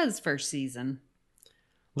what he was first season.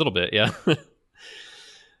 A little bit, yeah.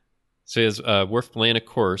 So he has Worf laying a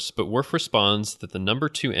course, but Worf responds that the number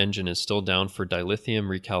 2 engine is still down for dilithium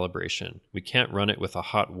recalibration. We can't run it with a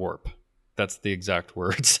hot warp. That's the exact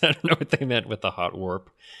words. I don't know what they meant with the hot warp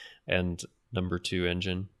and number 2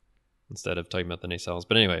 engine instead of talking about the nacelles.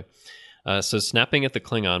 But anyway, so snapping at the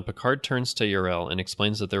Klingon, Picard turns to Yarel and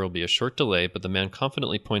explains that there will be a short delay, but the man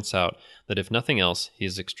confidently points out that if nothing else, he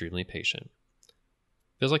is extremely patient.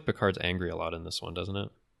 Feels like Picard's angry a lot in this one, doesn't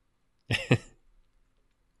it?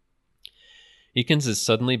 Ekins is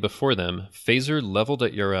suddenly before them, phaser leveled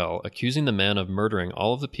at Yarel, accusing the man of murdering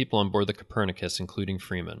all of the people on board the Copernicus, including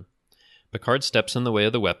Freeman. Picard steps in the way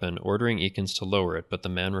of the weapon, ordering Ekins to lower it, but the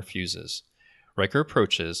man refuses. Riker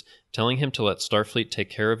approaches, telling him to let Starfleet take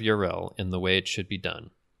care of Yarel in the way it should be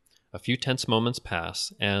done. A few tense moments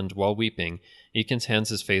pass, and, while weeping, Ekins hands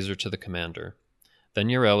his phaser to the commander. Then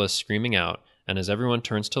Yarel is screaming out, and as everyone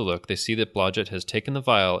turns to look, they see that Blodgett has taken the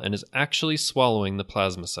vial and is actually swallowing the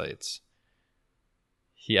plasmacytes.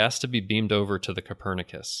 He asks to be beamed over to the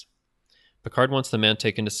Copernicus. Picard wants the man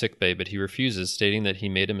taken to sickbay, but he refuses, stating that he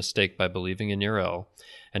made a mistake by believing in Yarel,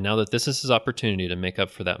 and now that this is his opportunity to make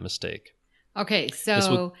up for that mistake. Okay,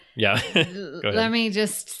 so let me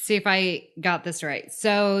just see if I got this right.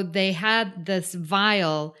 So they had this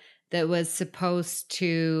vial that was supposed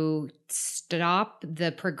to stop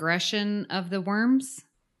the progression of the worms?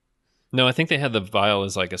 No, I think they had the vial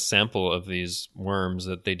as like a sample of these worms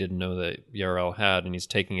that they didn't know that Yarel had, and he's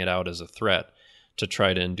taking it out as a threat to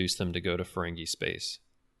try to induce them to go to Ferengi space.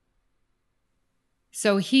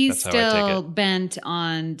 So he's still bent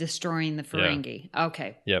on destroying the Ferengi. Yeah.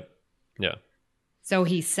 Okay. Yep. Yeah. So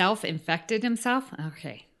he self-infected himself?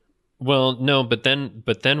 Okay. Well, no, but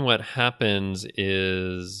then what happens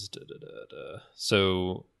is...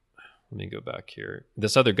 So... Let me go back here.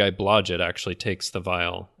 This other guy, Blodgett, actually takes the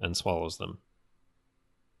vial and swallows them.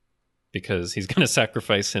 Because he's going to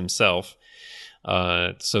sacrifice himself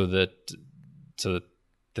so that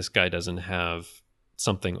this guy doesn't have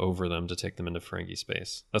something over them to take them into Ferengi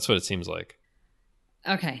space. That's what it seems like.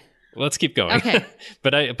 Okay. Let's keep going. Okay.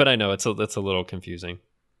 but I know it's a little confusing.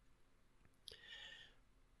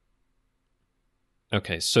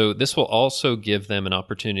 Okay, so this will also give them an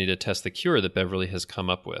opportunity to test the cure that Beverly has come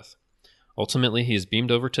up with. Ultimately, he is beamed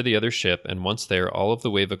over to the other ship, and once there, all of the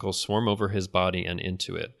Wavicles swarm over his body and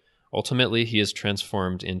into it. Ultimately, he is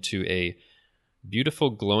transformed into a beautiful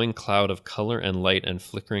glowing cloud of color and light and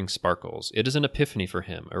flickering sparkles. It is an epiphany for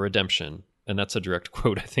him, a redemption. And that's a direct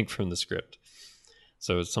quote, I think, from the script.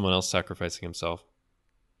 So it's someone else sacrificing himself.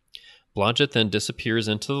 Blodgett then disappears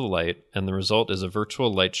into the light, and the result is a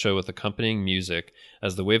virtual light show with accompanying music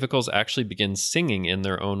as the Wavicles actually begin singing in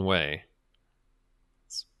their own way.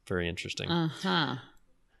 It's very interesting. Uh-huh.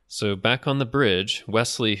 So back on the bridge,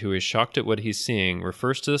 Wesley, who is shocked at what he's seeing,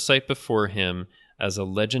 refers to the sight before him as a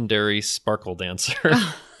legendary sparkle dancer.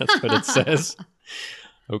 That's what it says.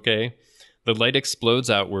 Okay. The light explodes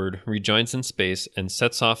outward, rejoins in space, and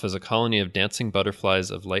sets off as a colony of dancing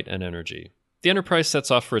butterflies of light and energy. The Enterprise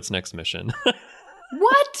sets off for its next mission.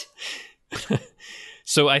 What?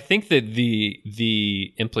 So I think that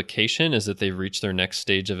the implication is that they've reached their next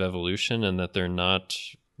stage of evolution and that they're not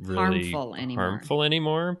really harmful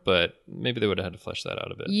anymore, but maybe they would have had to flesh that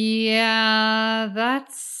out a bit. Yeah,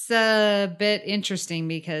 that's a bit interesting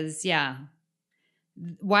because, yeah,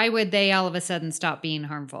 why would they all of a sudden stop being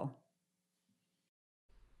harmful?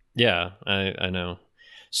 Yeah, I know.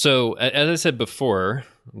 So, as I said before,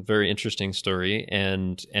 very interesting story,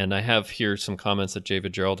 and I have here some comments that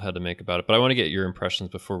David Gerald had to make about it, but I want to get your impressions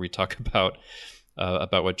before we talk about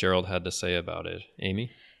what Gerald had to say about it.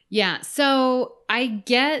 Amy? Yeah, so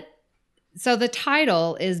so the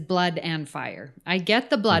title is Blood and Fire. I get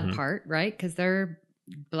the blood part, right? Because they're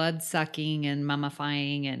blood sucking and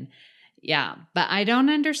mummifying and yeah, but I don't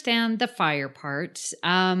understand the fire part.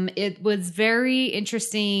 It was very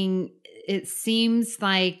interesting. It seems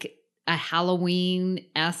like a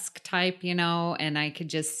Halloween-esque type, and I could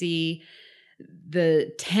just see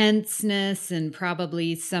the tenseness and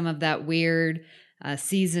probably some of that weird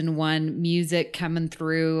season 1 music coming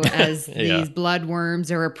through as these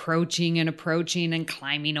bloodworms are approaching and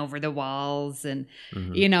climbing over the walls and,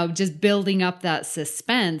 just building up that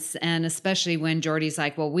suspense. And especially when Geordi's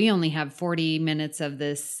like, well, we only have 40 minutes of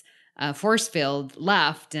this force field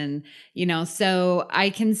left. And, so I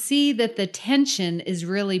can see that the tension is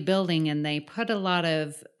really building and they put a lot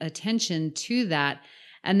of attention to that.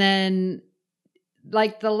 And then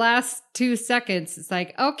like the last 2 seconds, it's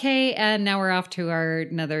like, okay, and now we're off to our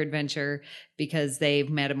another adventure because they've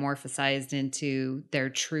metamorphosized into their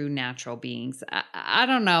true natural beings. I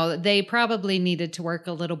don't know. They probably needed to work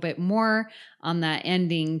a little bit more on that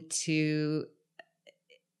ending to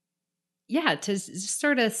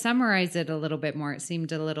sort of summarize it a little bit more. It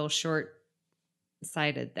seemed a little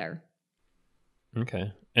short-sighted there.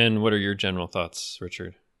 Okay. And what are your general thoughts,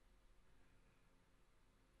 Richard?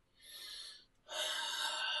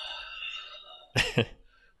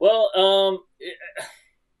 Well,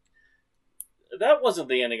 that wasn't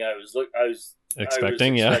the ending I was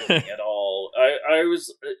expecting at all. I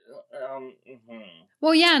was.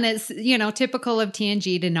 Well, yeah, and it's typical of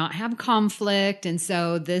TNG to not have conflict, and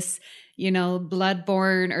so this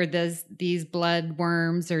bloodborne or these blood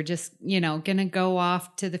worms are just gonna go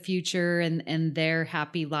off to the future and their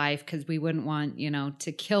happy life because we wouldn't want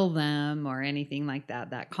to kill them or anything like that.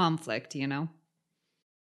 That conflict,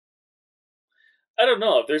 I don't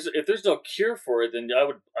know if there's no cure for it, then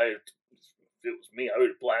if it was me, I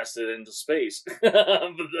would blast it into space. But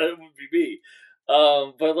that would be me.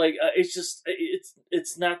 But like, it's just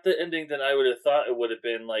it's not the ending that I would have thought it would have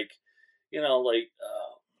been. Like, I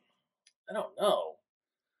don't know.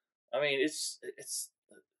 I mean, it's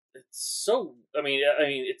so. I mean,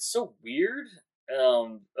 it's so weird.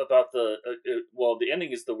 About the the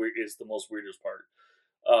ending is the most weirdest part.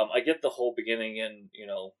 I get the whole beginning and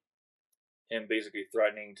him basically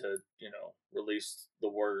threatening to, release the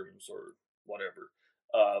worms or whatever.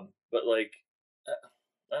 But like,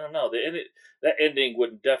 I don't know. That ending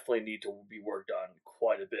would definitely need to be worked on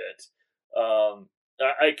quite a bit.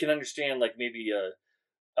 I can understand like maybe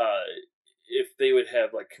if they would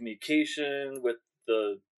have like communication with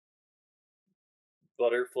the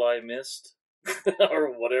butterfly mist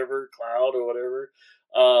or whatever cloud or whatever.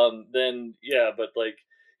 Then yeah, but like.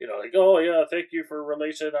 Like, oh yeah, thank you for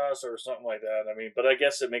releasing us or something like that. I mean, but I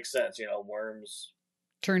guess it makes sense, worms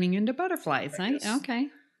turning into butterflies. Okay.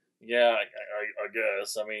 Yeah, I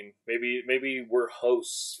guess. I mean, maybe we're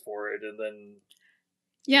hosts for it, and then.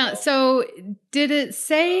 Yeah. So, did it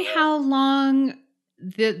say how long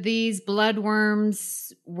these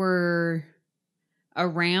bloodworms were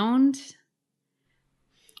around?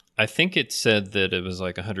 I think it said that it was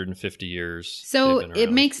like 150 years. So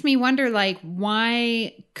it makes me wonder, like,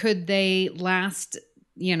 why could they last,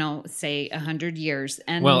 say 100 years?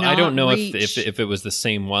 And I don't know if it was the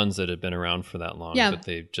same ones that had been around for that long, but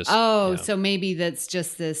they just. So maybe that's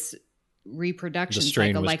just this reproduction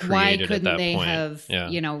cycle. Like, why couldn't they have,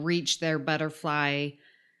 reached their butterfly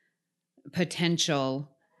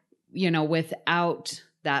potential, without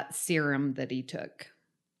that serum that he took?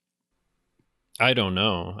 I don't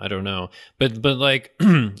know. But like,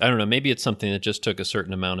 I don't know. Maybe it's something that just took a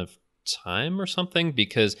certain amount of time or something,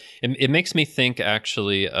 because it makes me think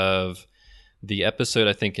actually of the episode,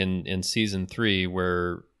 I think in season 3,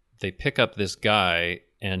 where they pick up this guy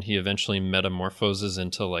and he eventually metamorphoses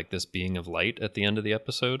into like this being of light at the end of the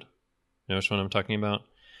episode. You know which one I'm talking about?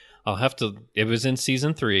 It was in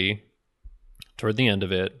season 3 toward the end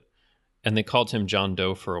of it. And they called him John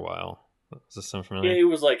Doe for a while. Is this something familiar? Yeah, he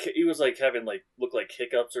was like having like look like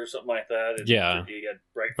hiccups or something like that. And yeah, he had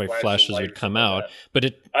bright flashes would come out.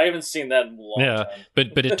 But I haven't seen that in a long time.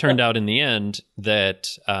 but it turned out in the end that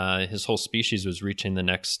his whole species was reaching the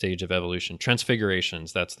next stage of evolution.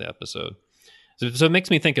 Transfigurations. That's the episode. So it makes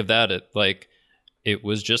me think of that. It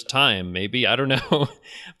was just time. Maybe, I don't know,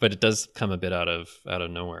 but it does come a bit out of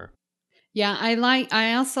nowhere. Yeah,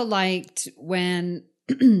 I also liked when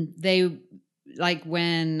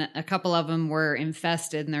when a couple of them were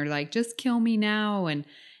infested and they're like, just kill me now. And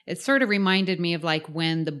it sort of reminded me of like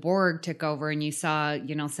when the Borg took over and you saw,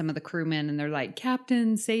 some of the crewmen and they're like,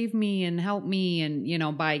 Captain, save me and help me.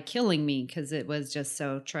 And, by killing me, because it was just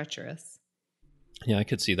so treacherous. Yeah, I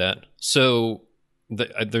could see that. So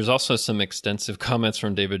there's also some extensive comments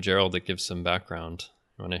from David Gerald that give some background.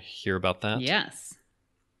 You want to hear about that? Yes.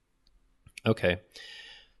 Okay.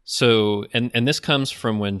 So, and this comes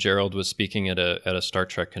from when Gerald was speaking at a Star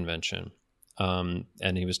Trek convention, and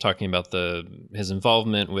he was talking about his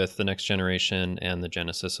involvement with The Next Generation and the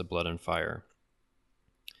genesis of Blood and Fire.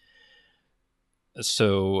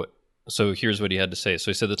 So here's what he had to say.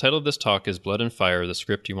 So he said, the title of this talk is Blood and Fire, the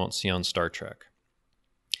script you won't see on Star Trek.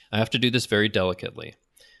 I have to do this very delicately.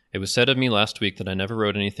 It was said of me last week that I never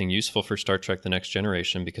wrote anything useful for Star Trek The Next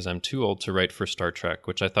Generation because I'm too old to write for Star Trek,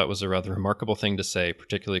 which I thought was a rather remarkable thing to say,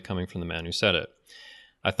 particularly coming from the man who said it.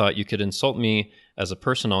 I thought you could insult me as a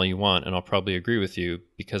person all you want, and I'll probably agree with you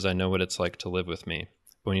because I know what it's like to live with me.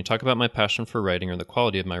 But when you talk about my passion for writing or the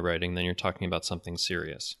quality of my writing, then you're talking about something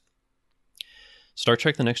serious. Star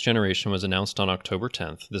Trek The Next Generation was announced on October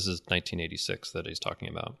 10th. This is 1986 that he's talking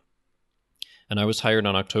about. And I was hired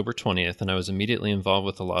on October 20th, and I was immediately involved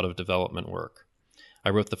with a lot of development work. I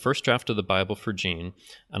wrote the first draft of the Bible for Gene,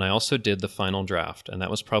 and I also did the final draft, and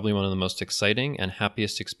that was probably one of the most exciting and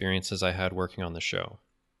happiest experiences I had working on the show.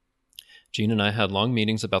 Gene and I had long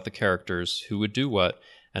meetings about the characters, who would do what,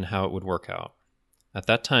 and how it would work out. At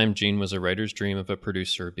that time, Gene was a writer's dream of a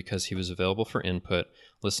producer because he was available for input,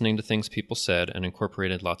 listening to things people said, and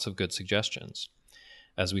incorporated lots of good suggestions.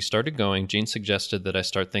 As we started going, Gene suggested that I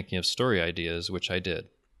start thinking of story ideas, which I did.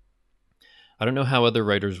 I don't know how other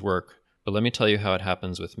writers work, but let me tell you how it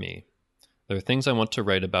happens with me. There are things I want to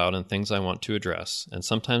write about and things I want to address, and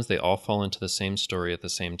sometimes they all fall into the same story at the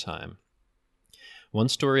same time. One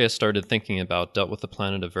story I started thinking about dealt with a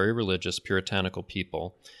planet of very religious, puritanical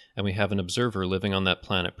people, and we have an observer living on that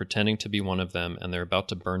planet pretending to be one of them, and they're about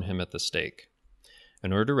to burn him at the stake.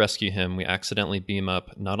 In order to rescue him, we accidentally beam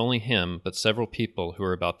up not only him, but several people who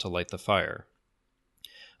are about to light the fire.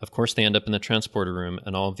 Of course, they end up in the transporter room,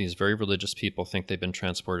 and all of these very religious people think they've been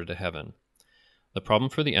transported to heaven. The problem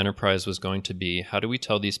for the Enterprise was going to be, how do we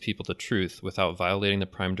tell these people the truth without violating the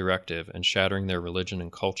Prime Directive and shattering their religion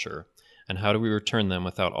and culture? And how do we return them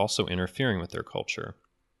without also interfering with their culture?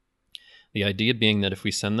 The idea being that if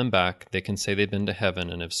we send them back, they can say they've been to heaven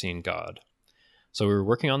and have seen God. So we were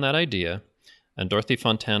working on that idea, and Dorothy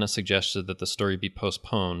Fontana suggested that the story be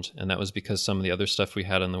postponed, and that was because some of the other stuff we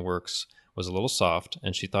had in the works was a little soft,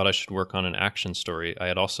 and she thought I should work on an action story I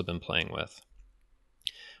had also been playing with.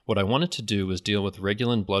 What I wanted to do was deal with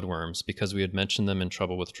Regulan bloodworms because we had mentioned them in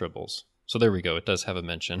Trouble with Tribbles. So there we go, it does have a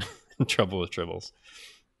mention in Trouble with Tribbles.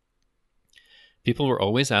 People were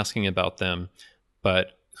always asking about them,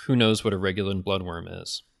 but who knows what a Regulan bloodworm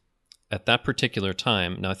is? At that particular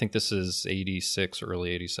time, now I think this is 86 or early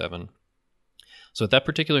 87, so at that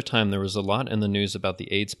particular time there was a lot in the news about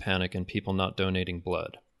the AIDS panic and people not donating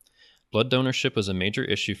blood. Blood donorship was a major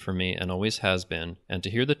issue for me and always has been, and to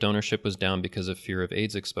hear that donorship was down because of fear of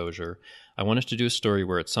AIDS exposure, I wanted to do a story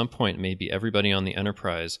where at some point maybe everybody on the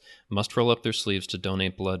Enterprise must roll up their sleeves to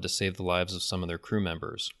donate blood to save the lives of some of their crew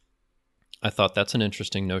members. I thought that's an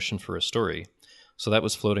interesting notion for a story, so that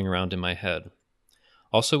was floating around in my head.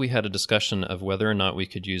 Also, we had a discussion of whether or not we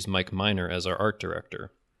could use Mike Miner as our art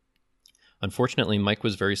director. Unfortunately, Mike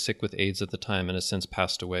was very sick with AIDS at the time and has since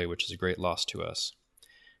passed away, which is a great loss to us.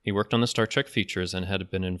 He worked on the Star Trek features and had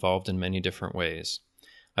been involved in many different ways.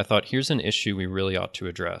 I thought, here's an issue we really ought to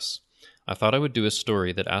address. I thought I would do a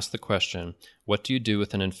story that asked the question, what do you do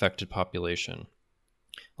with an infected population?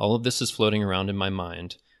 All of this is floating around in my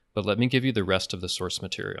mind, but let me give you the rest of the source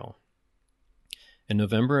material. In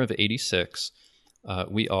November of 86,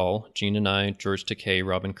 we all, Gene and I, George Takei,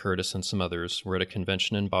 Robin Curtis, and some others, were at a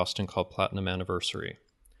convention in Boston called Platinum Anniversary.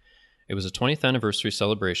 It was a 20th anniversary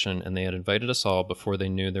celebration, and they had invited us all before they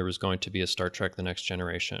knew there was going to be a Star Trek The Next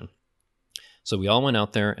Generation. So we all went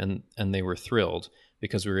out there, and they were thrilled,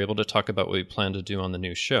 because we were able to talk about what we planned to do on the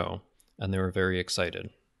new show, and they were very excited.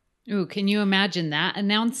 Ooh, can you imagine that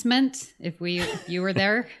announcement if you were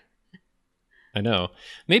there? I know.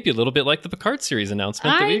 Maybe a little bit like the Picard series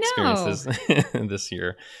announcement that we experienced this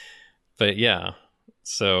year. But yeah,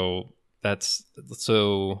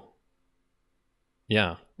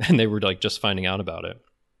 yeah. And they were like just finding out about it.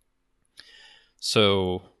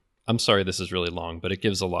 So I'm sorry this is really long, but it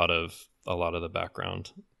gives a lot of the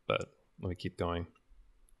background. But let me keep going.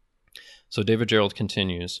 So David Gerald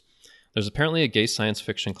continues. There's apparently a gay science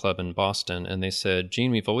fiction club in Boston, and they said,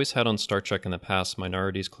 Gene, we've always had on Star Trek in the past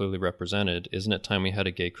minorities clearly represented. Isn't it time we had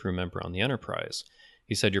a gay crew member on the Enterprise?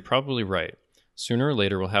 He said, you're probably right. Sooner or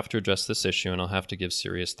later, we'll have to address this issue, and I'll have to give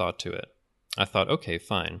serious thought to it. I thought, okay,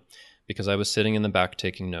 fine, because I was sitting in the back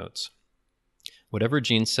taking notes. Whatever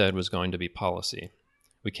Gene said was going to be policy.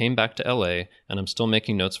 We came back to LA, and I'm still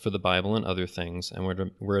making notes for the Bible and other things, and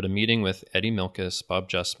we're at a meeting with Eddie Milkus, Bob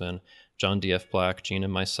Justman, John D.F. Black, Gene,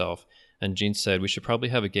 and myself, and Gene said, we should probably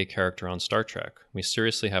have a gay character on Star Trek. We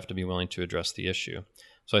seriously have to be willing to address the issue.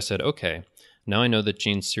 So I said, okay, now I know that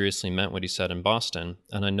Gene seriously meant what he said in Boston,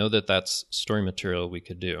 and I know that that's story material we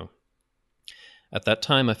could do. At that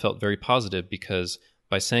time, I felt very positive because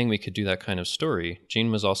by saying we could do that kind of story,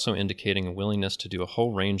 Gene was also indicating a willingness to do a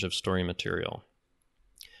whole range of story material.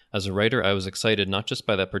 As a writer, I was excited not just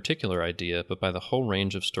by that particular idea, but by the whole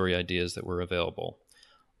range of story ideas that were available.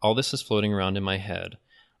 All this is floating around in my head.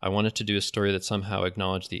 I wanted to do a story that somehow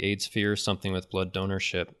acknowledged the AIDS fear, something with blood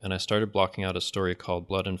donorship, and I started blocking out a story called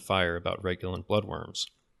Blood and Fire about regulant bloodworms.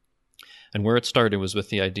 And where it started was with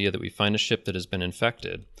the idea that we find a ship that has been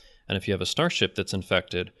infected, and if you have a starship that's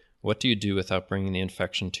infected, what do you do without bringing the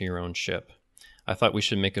infection to your own ship? I thought we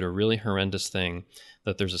should make it a really horrendous thing,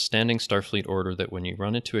 that there's a standing Starfleet order that when you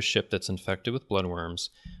run into a ship that's infected with bloodworms,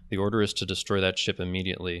 the order is to destroy that ship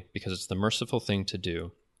immediately, because it's the merciful thing to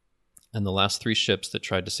do. And the last 3 ships that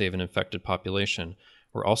tried to save an infected population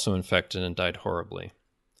were also infected and died horribly.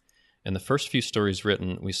 In the first few stories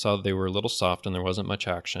written, we saw they were a little soft and there wasn't much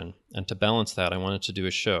action, and to balance that, I wanted to do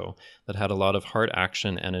a show that had a lot of hard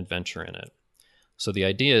action and adventure in it. So the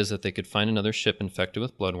idea is that they could find another ship infected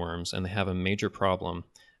with bloodworms and they have a major problem,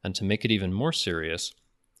 and to make it even more serious,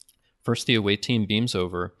 first the away team beams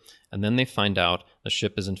over, and then they find out the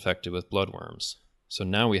ship is infected with bloodworms. So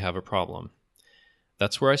now we have a problem.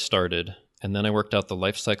 That's where I started, and then I worked out the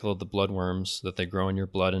life cycle of the bloodworms, that they grow in your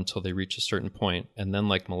blood until they reach a certain point, and then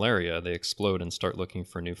like malaria, they explode and start looking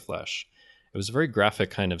for new flesh. It was a very graphic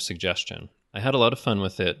kind of suggestion. I had a lot of fun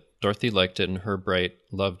with it. Dorothy liked it, and Herb Bright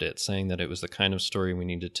loved it, saying that it was the kind of story we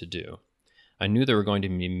needed to do. I knew there were going to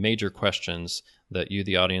be major questions that you,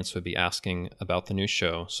 the audience, would be asking about the new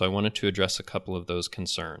show, so I wanted to address a couple of those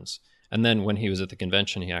concerns. And then when he was at the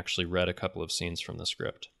convention, he actually read a couple of scenes from the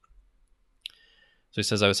script. So he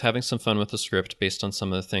says, I was having some fun with the script based on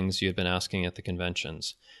some of the things you had been asking at the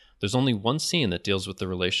conventions. There's only one scene that deals with the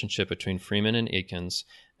relationship between Freeman and Akins,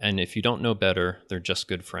 and if you don't know better, they're just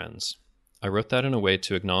good friends. I wrote that in a way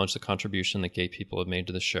to acknowledge the contribution that gay people have made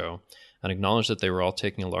to the show, and acknowledge that they were all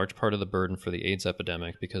taking a large part of the burden for the AIDS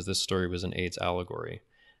epidemic because this story was an AIDS allegory.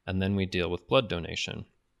 And then we deal with blood donation.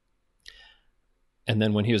 And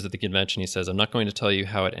then when he was at the convention, he says, I'm not going to tell you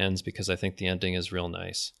how it ends because I think the ending is real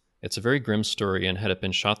nice. It's a very grim story, and had it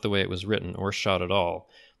been shot the way it was written, or shot at all,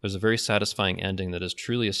 there's a very satisfying ending that is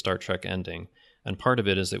truly a Star Trek ending, and part of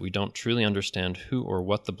it is that we don't truly understand who or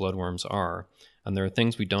what the bloodworms are, and there are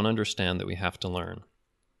things we don't understand that we have to learn.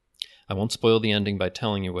 I won't spoil the ending by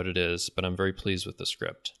telling you what it is, but I'm very pleased with the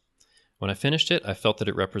script. When I finished it, I felt that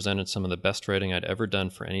it represented some of the best writing I'd ever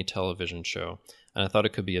done for any television show, and I thought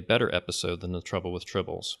it could be a better episode than The Trouble with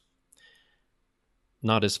Tribbles.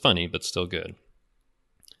 Not as funny, but still good.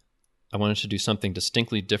 I wanted to do something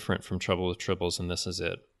distinctly different from Trouble with Tribbles, and this is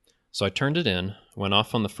it. So I turned it in, went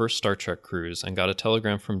off on the first Star Trek cruise, and got a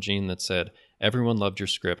telegram from Gene that said, everyone loved your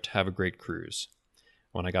script, have a great cruise.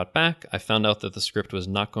 When I got back, I found out that the script was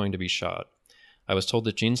not going to be shot. I was told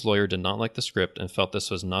that Gene's lawyer did not like the script and felt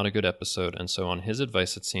this was not a good episode, and so on his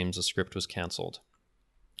advice it seems the script was canceled.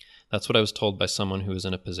 That's what I was told by someone who was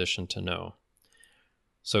in a position to know.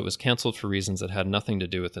 So it was canceled for reasons that had nothing to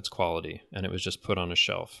do with its quality, and it was just put on a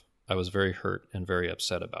shelf. I was very hurt and very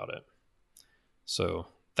upset about it. So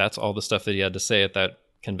that's all the stuff that he had to say at that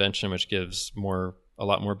convention, which gives a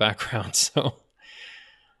lot more background. So,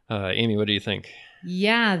 Amy, what do you think?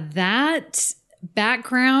 Yeah, that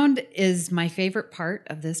background is my favorite part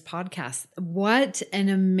of this podcast. What an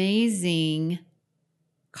amazing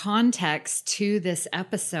context to this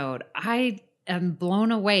episode. I am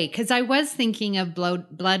blown away because I was thinking of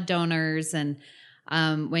blood donors, and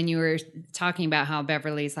when you were talking about how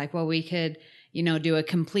Beverly's like, well, we could, do a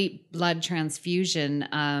complete blood transfusion.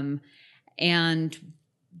 And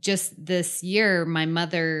just this year, my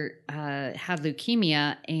mother had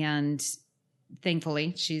leukemia, and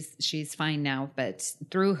thankfully she's fine now. But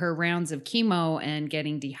through her rounds of chemo and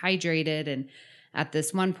getting dehydrated, and at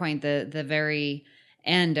this one point, the very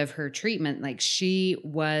end of her treatment, like she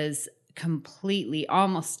was completely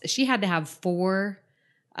she had to have 4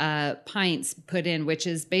 pints put in, which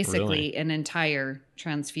is basically an entire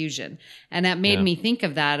transfusion. And that made me think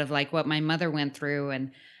of that, of like what my mother went through.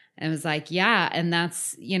 And it was like, yeah. And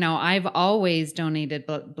that's, I've always donated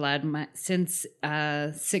blood since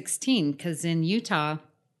 16, because in Utah,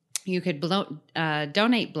 you could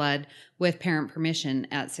donate blood with parent permission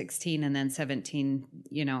at 16, and then 17,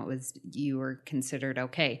 you were considered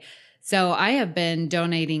okay. So I have been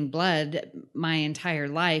donating blood my entire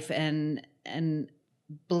life, and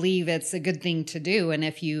believe it's a good thing to do. And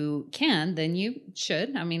if you can, then you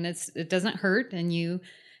should. I mean, it doesn't hurt, and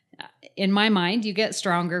in my mind, you get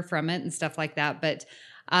stronger from it and stuff like that. But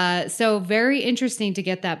so very interesting to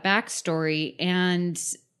get that backstory, and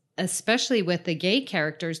especially with the gay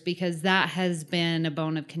characters, because that has been a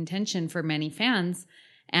bone of contention for many fans.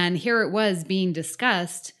 And here it was being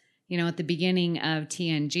discussed, at the beginning of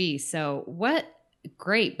TNG. So what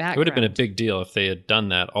great background. It would have been a big deal if they had done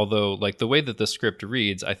that. Although, like, the way that the script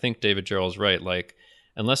reads, I think David Gerrold's right. Like,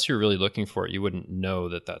 unless you're really looking for it, you wouldn't know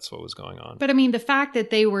that that's what was going on. But I mean, the fact that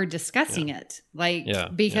they were discussing it, like,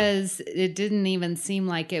 because it didn't even seem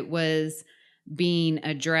like it was being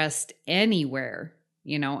addressed anywhere,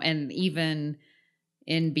 you know, and even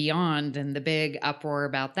in Beyond and the big uproar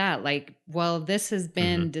about that, like, well, this has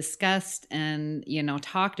been discussed and, you know,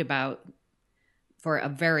 talked about for a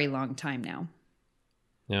very long time now.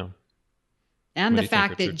 Yeah. And the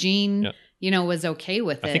fact that Gene, you know, was okay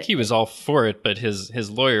with it. I think he was all for it, but his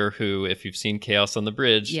lawyer, who, if you've seen Chaos on the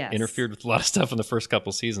Bridge, interfered with a lot of stuff in the first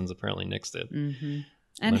couple seasons, apparently nixed it. Mm-hmm.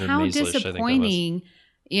 And Leonard how Maislish, disappointing,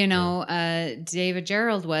 you know, David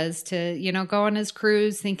Gerrold was to, you know, go on his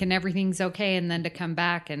cruise thinking everything's okay and then to come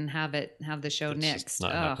back and have the show nixed.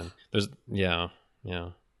 Not happen. Yeah.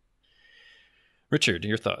 Richard,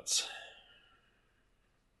 your thoughts?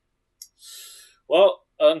 Well,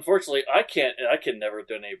 unfortunately, I can never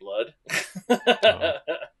donate blood. But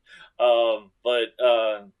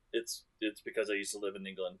it's because I used to live in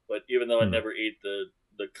England. But even though I never ate the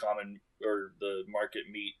common or the market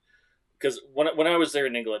meat, because when I was there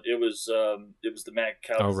in England, it was the mad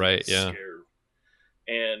cow scare,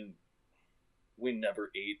 and we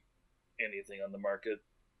never ate anything on the market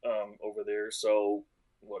over there. So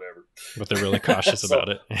whatever. But they're really cautious about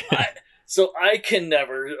it. So I can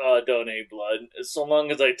never donate blood, so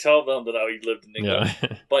long as I tell them that I lived in England.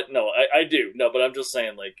 Yeah. But no, I do. No, but I'm just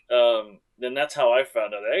saying, like, then that's how I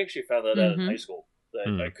found out. I actually found that out in high school,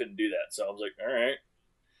 that I couldn't do that. So I was like, all right.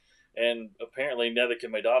 And apparently neither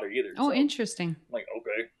can my daughter either. Oh, so interesting. I'm like,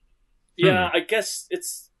 okay. Yeah, I guess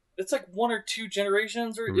it's like 1 or 2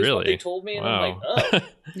 generations, or is what they told me. And I'm like, oh.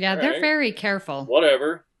 Yeah, they're very careful.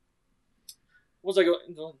 Whatever. Was I going?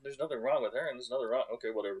 No, there's nothing wrong with her, and there's nothing wrong. Okay,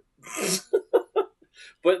 whatever.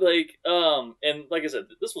 But like, and like I said,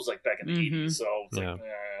 this was like back in the 80s, so I was like,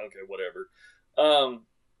 okay, whatever. I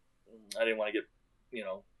didn't want to get, you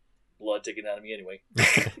know, blood taken out of me anyway.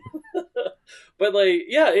 But like,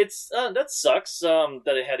 yeah, it's that sucks that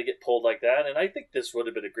it had to get pulled like that, and I think this would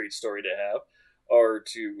have been a great story to have, or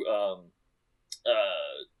to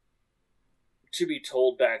be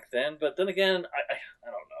told back then. But then again, I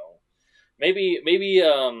don't know. Maybe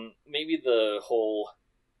the whole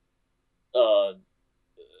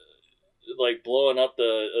like blowing up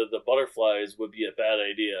the butterflies would be a bad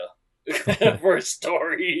idea for a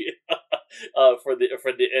story for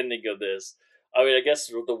the ending of this. I mean, I guess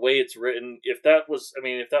the way it's written, if that was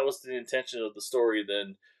the intention of the story,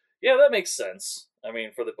 then yeah, that makes sense. I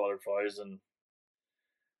mean, for the butterflies, and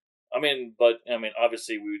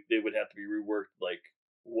obviously they would have to be reworked, like,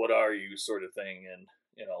 what are you sort of thing, and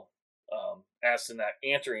you know.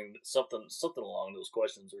 Answering something along those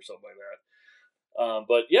questions or something like that.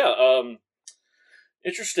 But yeah,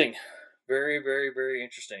 interesting, very, very, very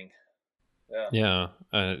interesting. Yeah.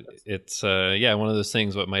 It's one of those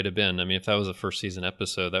things. What might have been. I mean, if that was a first season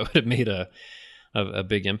episode, that would have made a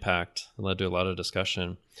big impact. It led to a lot of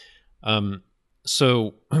discussion.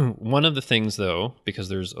 So one of the things, though, because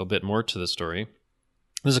there's a bit more to the story,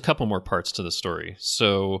 there's a couple more parts to the story.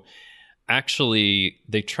 So. Actually,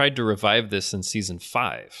 they tried to revive this in season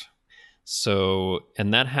 5. So,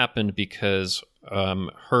 and that happened because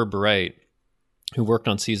Herb Wright, who worked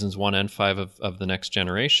on seasons 1 and 5 of The Next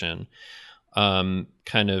Generation,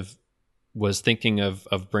 kind of was thinking of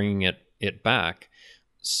bringing it back.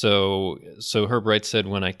 So Herb Wright said,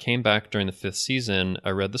 when I came back during the 5th season,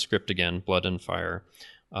 I read the script again, Blood and Fire,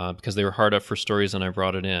 because they were hard up for stories, and I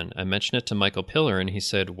brought it in. I mentioned it to Michael Piller, and he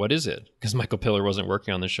said, what is it? Because Michael Piller wasn't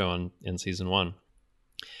working on the show in season 1,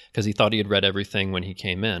 because he thought he had read everything when he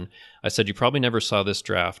came in. I said, you probably never saw this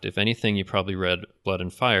draft. If anything, you probably read Blood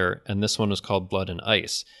and Fire, and this one was called Blood and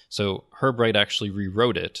Ice. So Herb Wright actually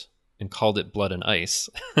rewrote it and called it Blood and Ice.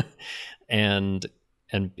 and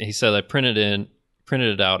he said, I printed it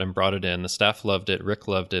out and brought it in. The staff loved it. Rick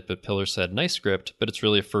loved it, but Piller said, nice script, but it's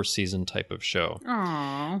really a first season type of show.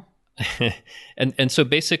 Aww. and so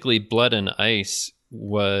basically Blood and Ice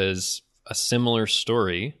was a similar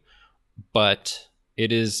story, but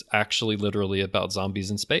it is actually literally about zombies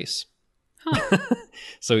in space. Huh.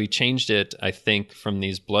 So he changed it, I think, from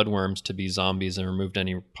these bloodworms to be zombies, and removed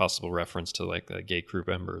any possible reference to like gay crew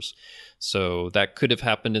members. So that could have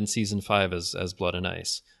happened in season 5 as Blood and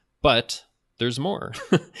Ice. But there's more,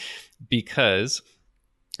 because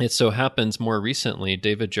it so happens more recently,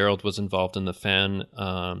 David Gerrold was involved in the fan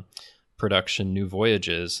production New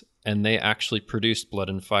Voyages, and they actually produced Blood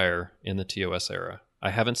and Fire in the TOS era.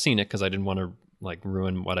 I haven't seen it because I didn't want to like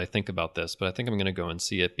ruin what I think about this, but I think I'm going to go and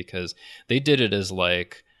see it because they did it as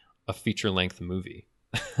like a feature-length movie.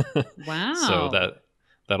 Wow. So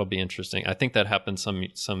that'll be interesting. I think that happened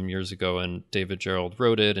some years ago, and David Gerald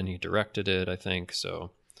wrote it and he directed it, I think.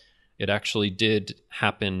 So it actually did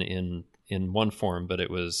happen in one form, but it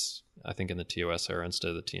was, I think, in the TOS era instead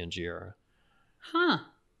of the TNG era. Huh.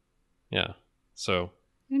 Yeah. So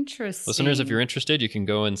Interesting. listeners, if you're interested, you can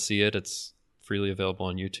go and see it. It's freely available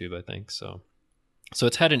on YouTube, I think. So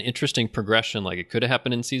it's had an interesting progression. Like, it could have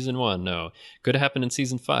happened in season 1. No. Could have happened in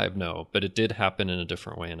season 5. No. But it did happen in a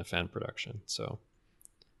different way in a fan production. So.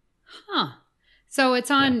 Huh. So it's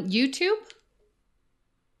on YouTube?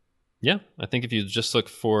 Yeah. I think if you look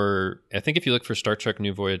for Star Trek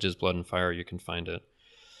New Voyages, Blood and Fire, you can find it.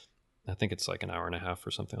 I think it's like an hour and a half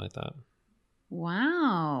or something like that.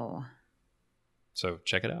 Wow. So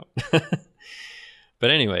check it out. But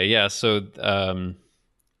anyway, yeah. So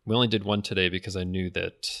we only did one today because I knew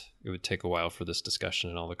that it would take a while for this discussion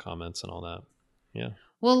and all the comments and all that. Yeah.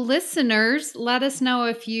 Well, listeners, let us know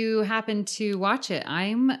if you happen to watch it.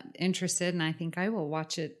 I'm interested, and I think I will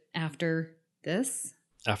watch it after this.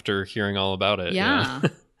 After hearing all about it. Yeah.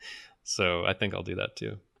 So I think I'll do that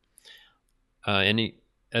too. And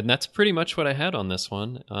that's pretty much what I had on this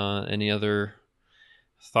one. Any other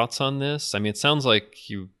thoughts on this? I mean, it sounds like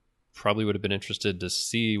you probably would have been interested to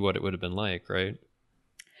see what it would have been like, right?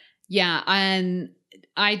 Yeah, and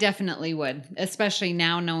I definitely would, especially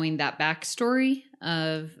now knowing that backstory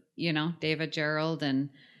of, David Gerald and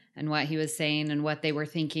what he was saying and what they were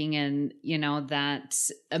thinking, and, that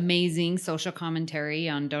amazing social commentary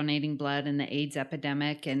on donating blood and the AIDS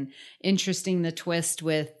epidemic, and interesting the twist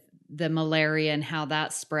with the malaria and how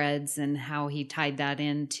that spreads and how he tied that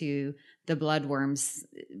into the bloodworms.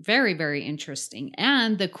 Very, very interesting.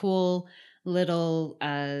 And the cool little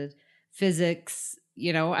physics,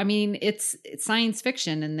 it's science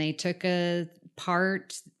fiction, and they took a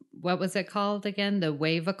part, what was it called again? The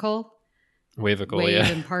wavicle, wave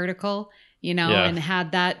and particle, and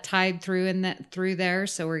had that tied through there.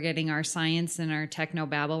 So we're getting our science and our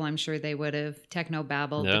technobabble. I'm sure they would have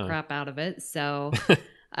technobabbled the crap out of it. So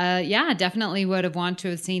definitely would have wanted to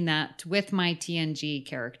have seen that with my TNG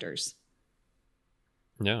characters.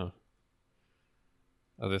 Yeah.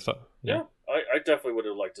 Other thought? Yeah. I definitely would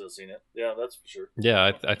have liked to have seen it. Yeah, that's for sure.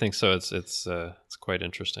 Yeah, I think so. It's quite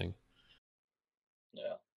interesting.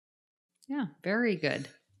 Yeah. Yeah, very good.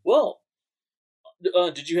 Well,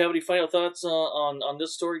 did you have any final thoughts on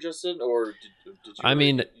this story, Justin, or did you? I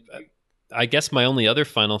mean, I guess my only other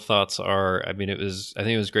final thoughts are, I think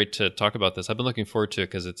it was great to talk about this. I've been looking forward to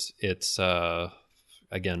it because it's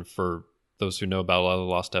again, for those who know about a lot of the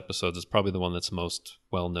lost episodes, it's probably the one that's most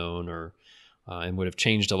well known, or and would have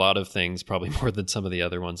changed a lot of things, probably more than some of the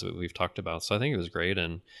other ones that we've talked about. So I think it was great,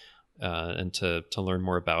 and to learn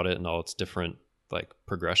more about it and all its different like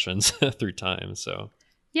progressions through time. So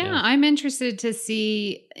yeah, I'm interested to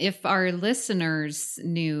see if our listeners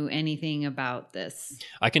knew anything about this.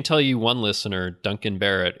 I can tell you one listener, Duncan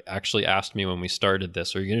Barrett, actually asked me when we started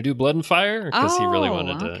this, are you going to do Blood and Fire? Because he really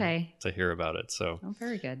wanted to hear about it. So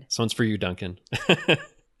very good. This one's for you, Duncan.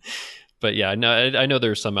 But yeah, no, I know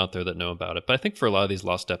there's some out there that know about it. But I think for a lot of these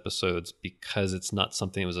lost episodes, because it's not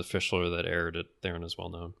something that was official or that aired, they aren't as well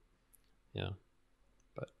known. Yeah.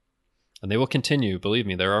 And they will continue. Believe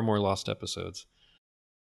me, there are more lost episodes.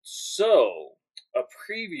 So, a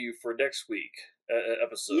preview for next week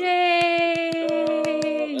episode. Yay!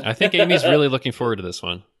 I think Amy's really looking forward to this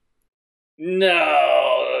one.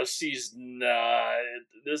 No, she's not.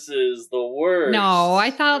 This is the worst. No,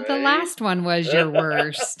 I thought the last one was your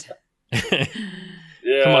worst. Yeah,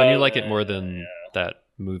 come on, you like it more than that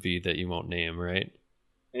movie that you won't name, right?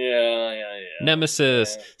 Yeah.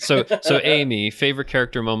 Nemesis. So Amy, favorite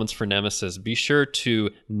character moments for Nemesis. Be sure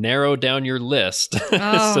to narrow down your list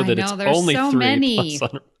so that it's only so 3. Many.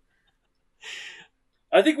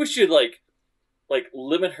 I think we should like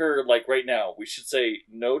limit her right now. We should say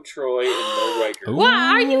no Troy and no Riker. What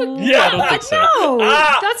are you? Yeah, I don't think so. No,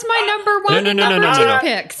 that's my number one and number two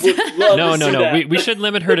picks. No. We should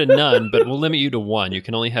limit her to none, but we'll limit you to 1. You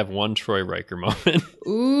can only have 1 Troy Riker moment.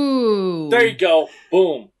 Ooh. There you go.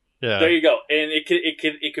 Boom. Yeah. There you go. And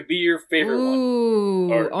it could be your favorite one.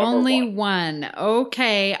 Ooh, only one.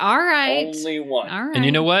 Okay. All right. Only one. All right. And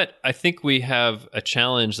you know what? I think we have a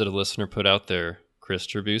challenge that a listener put out there. Chris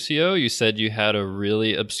Trabusio, you said you had a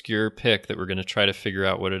really obscure pick that we're going to try to figure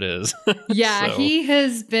out what it is. Yeah, he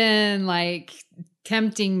has been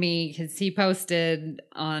tempting me because he posted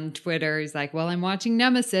on Twitter. He's like, well, I'm watching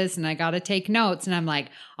Nemesis and I got to take notes. And I'm like,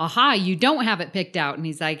 aha, you don't have it picked out. And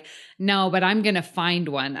he's like, no, but I'm going to find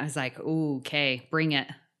one. I was like, ooh, okay, bring it.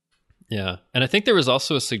 Yeah. And I think there was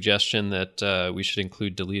also a suggestion that we should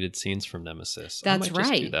include deleted scenes from Nemesis. That's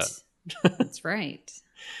right. That's right.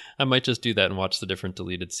 I might just do that and watch the different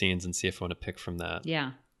deleted scenes and see if I want to pick from that.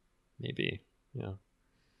 Yeah. Maybe. Yeah.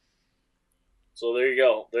 So there you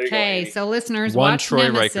go. Okay, so listeners, one watch Troy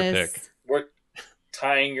Nemesis. Riker pick. We're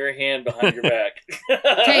tying your hand behind your back.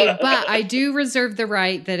 Okay, but I do reserve the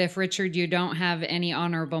right that if, Richard, you don't have any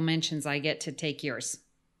honorable mentions, I get to take yours.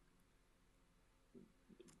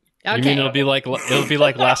 Okay. You mean it'll be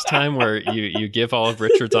like last time where you give all of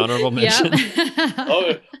Richard's honorable mentions? Yep.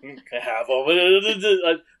 Oh, have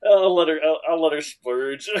them. I'll let her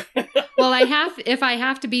splurge. Well, if I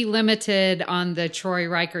have to be limited on the Troy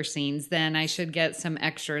Riker scenes, then I should get some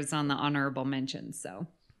extras on the honorable mentions. So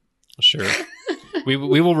sure, we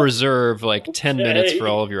will reserve like 10 minutes for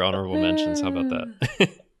all of your honorable mentions. How about that?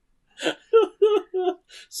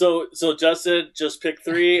 So Justin, just pick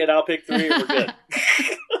 3, and I'll pick 3, and we're good.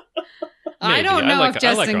 I don't know if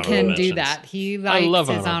Justin can mentions. Do that. He likes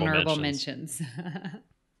his honorable mentions.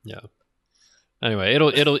 Yeah. Anyway,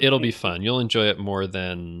 it'll be fun. You'll enjoy it more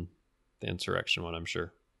than the Insurrection one, I'm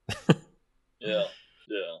sure. Yeah.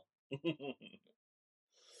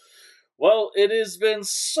 Well, it has been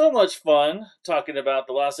so much fun talking about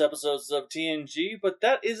the last episodes of TNG, but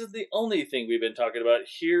that isn't the only thing we've been talking about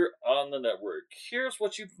here on the network. Here's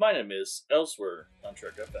what you might have missed elsewhere on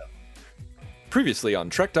Trek FM. Previously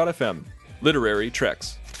on Trek.fm, Literary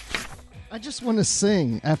Treks. I just want to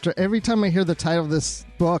sing. After every time I hear the title of this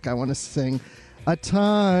book, I want to sing, "A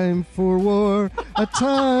time for war, a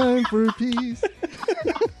time for peace."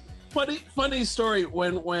 Funny story.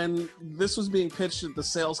 When this was being pitched at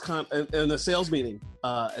the in the sales meeting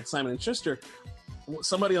at Simon and Schuster,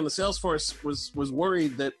 somebody on the sales force was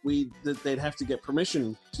worried that they'd have to get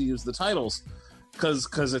permission to use the titles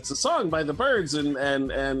because it's a song by the Byrds, and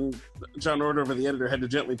John Ordover, the editor, had to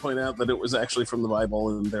gently point out that it was actually from the Bible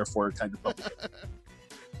and therefore kind of public.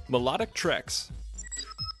 Melodic Treks.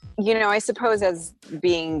 I suppose as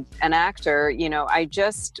being an actor, I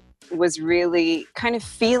just was really kind of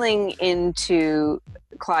feeling into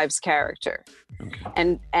Clive's character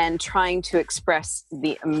and trying to express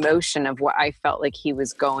the emotion of what I felt like he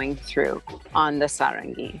was going through on the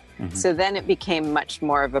Sarangi. Mm-hmm. So then it became much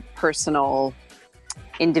more of a personal,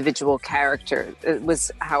 individual character. It was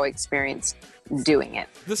how I experienced doing it.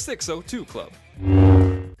 The 602 Club.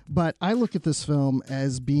 But I look at this film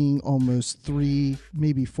as being almost 3,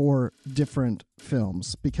 maybe 4 different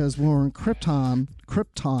films, because when we're in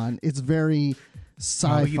Krypton, it's very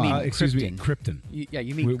sci-fi. You mean, excuse me, Krypton. You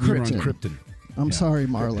mean Krypton. We're on Krypton. I'm sorry,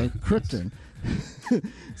 Marlo. Krypton.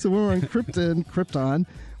 So when we're in Krypton,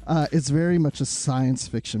 it's very much a science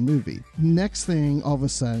fiction movie. Next thing, all of a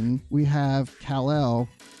sudden, we have Kal-El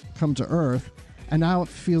come to Earth, and now it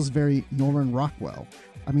feels very Norman Rockwell.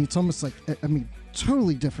 I mean, it's almost like,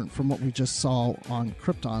 totally different from what we just saw on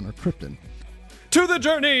Krypton or Krypton. To the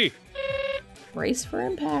journey! Brace for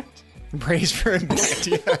impact. Brace for impact,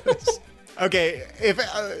 yes. Okay, if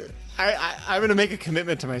I'm going to make a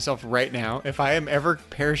commitment to myself right now. If I am ever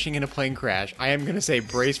perishing in a plane crash, I am going to say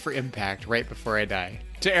brace for impact right before I die.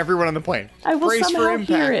 To everyone on the plane. I will brace somehow for impact.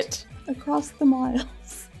 hear it across the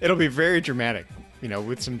miles. It'll be very dramatic,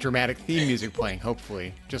 with some dramatic theme music playing,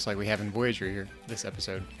 hopefully, just like we have in Voyager here this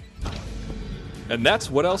episode. And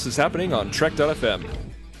that's what else is happening on Trek.fm.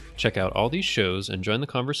 Check out all these shows and join the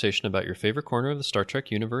conversation about your favorite corner of the Star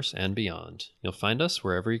Trek universe and beyond. You'll find us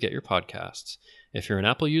wherever you get your podcasts. If you're an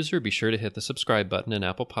Apple user, be sure to hit the subscribe button in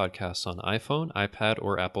Apple Podcasts on iPhone, iPad,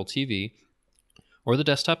 or Apple TV, or the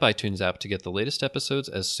desktop iTunes app to get the latest episodes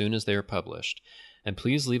as soon as they are published. And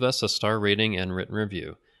please leave us a star rating and written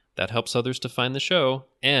review. That helps others to find the show,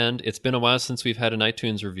 and it's been a while since we've had an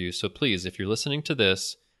iTunes review, so please, if you're listening to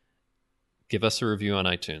this, give us a review on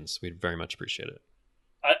iTunes. We'd very much appreciate it.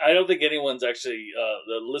 I don't think anyone's actually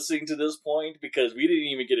listening to this point because we didn't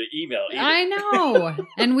even get an email either. I know.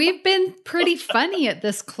 And we've been pretty funny at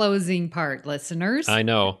this closing part, listeners. I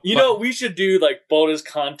know. We should do bonus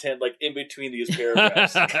content in between these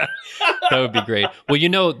paragraphs. That would be great. Well,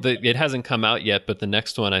 it hasn't come out yet, but the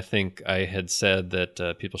next one, I think I had said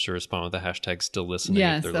that people should respond with the hashtag still listening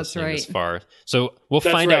if they're listening this far. So we'll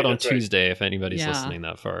find out on Tuesday if anybody's listening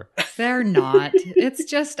that far. They're not. It's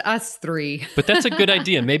just us 3. But that's a good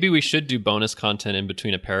idea. Maybe we should do bonus content in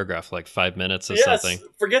between a paragraph, 5 minutes or something.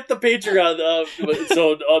 Forget the Patreon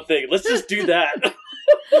thing. Let's just do that.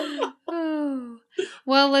 Oh.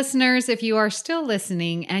 Well, listeners, if you are still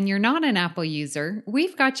listening and you're not an Apple user,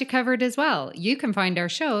 we've got you covered as well. You can find our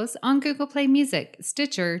shows on Google Play Music,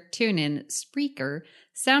 Stitcher, TuneIn, Spreaker,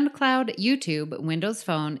 SoundCloud, YouTube, Windows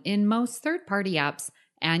Phone, in most third-party apps,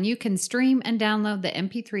 and you can stream and download the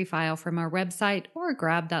MP3 file from our website or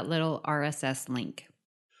grab that little RSS link.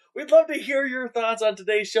 We'd love to hear your thoughts on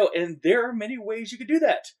today's show, and there are many ways you can do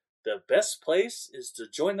that. The best place is to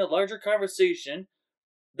join the larger conversation,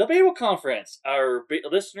 the Babel Conference, our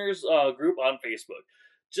listeners group on Facebook.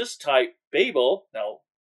 Just type Babel, now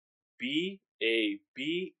Babel.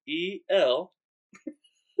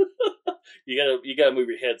 You gotta move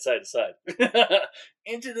your head side to side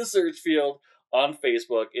into the search field on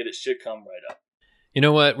Facebook, and it should come right up. You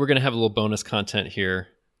know what? We're gonna have a little bonus content here.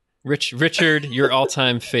 Richard, your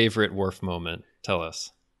all-time favorite Worf moment. Tell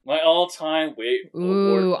us. My all-time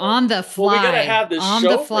Ooh, on the fly. Well, we gotta have this on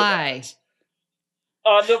show the fly.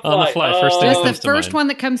 On the fly. On the fly. First thing that Just comes the to first mind. one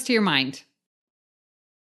that comes to your mind.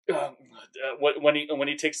 When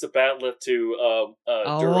he takes the bat lift to Duras.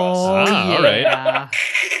 All right.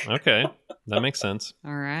 Okay, that makes sense.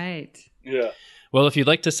 All right. Yeah. Well, if you'd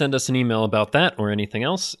like to send us an email about that or anything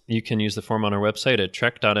else, you can use the form on our website at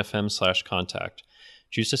trek.fm/contact.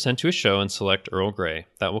 Choose to send to a show and select Earl Grey.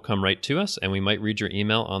 That will come right to us, and we might read your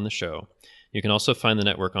email on the show. You can also find the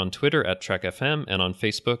network on Twitter at TrekFM and on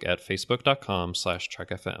Facebook at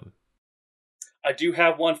facebook.com/TrekFM. I do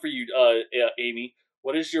have one for you, Amy.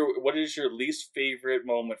 What is your least favorite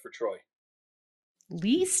moment for Troy?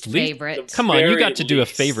 Least favorite? Come on, you got to do a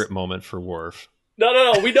least. favorite moment for Worf.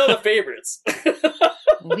 No. We know the favorites.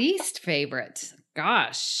 Least favorite.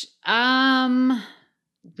 Gosh.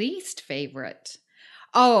 Least favorite.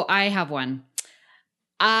 Oh, I have one.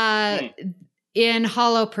 In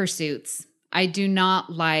Hollow Pursuits, I do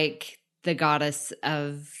not like the goddess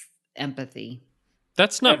of empathy.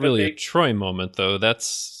 That's not really a Troy moment, though.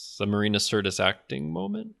 That's a Marina Sirtis acting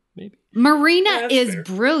moment, maybe. Marina is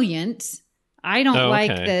brilliant. I don't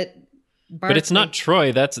like that. But it's not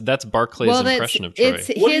Troy. That's Barclay's impression of Troy. It's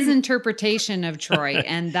his interpretation of Troy,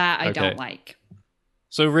 and that I don't like.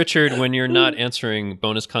 So, Richard, when you're not answering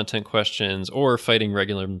bonus content questions or fighting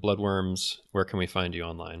regular bloodworms, where can we find you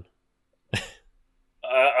online?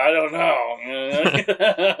 I don't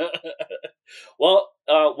know. Well,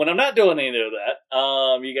 when I'm not doing any of that,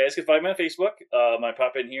 you guys can find me on Facebook. I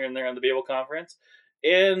pop in here and there on the Babel Conference.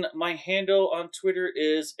 And my handle on Twitter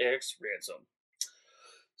is xransom.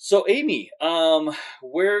 So, Amy,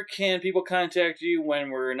 where can people contact you when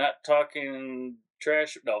we're not talking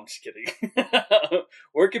trash? No, I'm just kidding.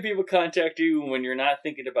 Where can people contact you when you're not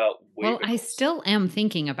thinking about Well, I still am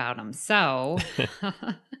thinking about them, so...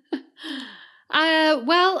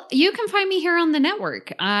 Well, you can find me here on the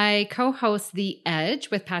network. I co-host The Edge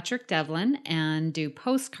with Patrick Devlin and do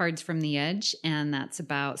postcards from The Edge, and that's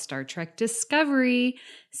about Star Trek Discovery.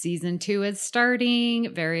 Season 2 is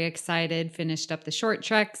starting. Very excited. Finished up the short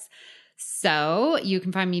treks. So you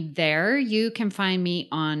can find me there. You can find me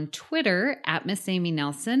on Twitter at Miss Amy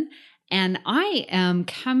Nelson. And I am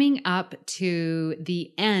coming up to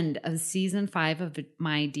the end of season 5 of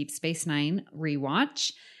my Deep Space Nine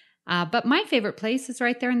rewatch. But my favorite place is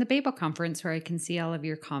right there in the Babel Conference where I can see all of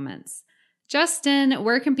your comments. Justin,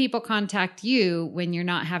 where can people contact you when you're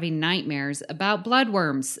not having nightmares about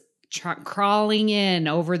bloodworms crawling in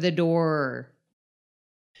over the door?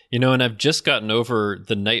 You know, and I've just gotten over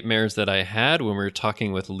the nightmares that I had when we were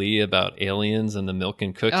talking with Lee about aliens and the milk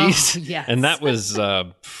and cookies. Oh, yes. And that was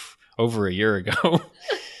over a year ago.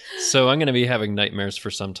 So I'm going to be having nightmares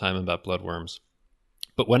for some time about bloodworms.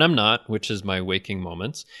 But when I'm not, which is my waking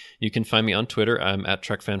moments, you can find me on Twitter. I'm at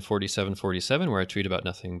TrekFan4747, where I tweet about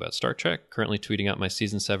nothing but Star Trek, currently tweeting out my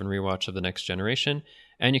Season 7 rewatch of The Next Generation.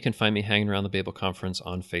 And you can find me hanging around the Babel Conference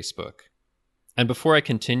on Facebook. And before I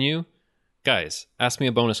continue, guys, ask me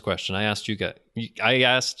a bonus question. I asked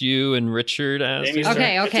you and Richard asked Amy's you. turn.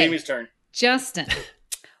 Okay. It's Amy's turn. Justin,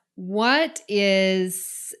 what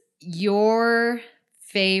is your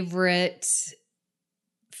favorite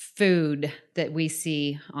food that we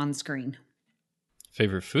see on screen?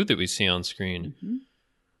 Favorite food that we see on screen? Mm-hmm.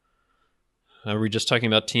 Are we just talking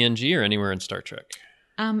about TNG or anywhere in Star Trek?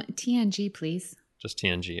 TNG, please. Just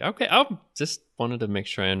TNG. Okay, I just wanted to make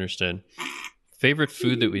sure I understood. Favorite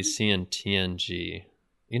food that we see in TNG?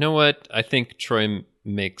 You know what? I think Troy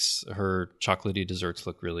makes her chocolatey desserts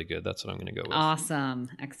look really good. That's what I'm going to go with.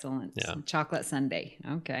 Awesome. Excellent. Yeah. Chocolate sundae.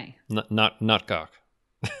 Okay. Not gawk.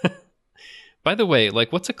 By the way,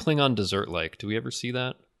 like, what's a Klingon dessert like? Do we ever see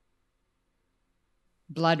that?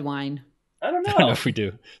 Blood wine. I don't know. I don't know if we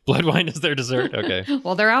do. Blood wine is their dessert? Okay.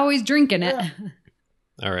 Well, they're always drinking it.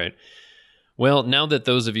 All right. Well, now that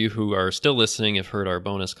those of you who are still listening have heard our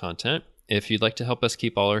bonus content, if you'd like to help us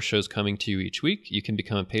keep all our shows coming to you each week, you can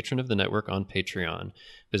become a patron of the network on Patreon.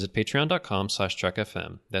 Visit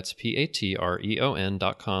patreon.com/trekfm. That's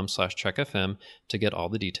patreon.com/trekfm to get all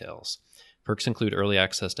the details. Perks include early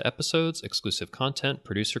access to episodes, exclusive content,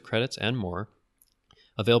 producer credits, and more.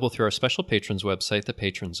 Available through our special patrons website, the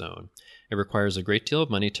Patron Zone. It requires a great deal of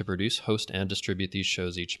money to produce, host, and distribute these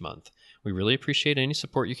shows each month. We really appreciate any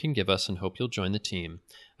support you can give us and hope you'll join the team.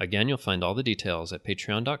 Again, you'll find all the details at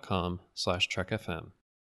patreon.com/trekfm.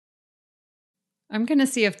 I'm going to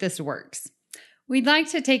see if this works. We'd like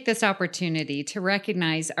to take this opportunity to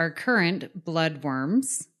recognize our current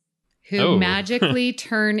bloodworms who magically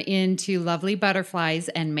turn into lovely butterflies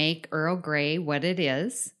and make Earl Grey what it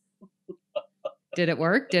is. Did it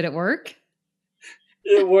work? Did it work?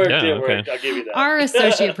 It worked. Yeah, it okay. worked. I'll give you that. Our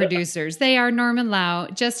associate producers, they are Norman Lau,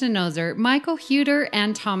 Justin Ozer, Michael Huter,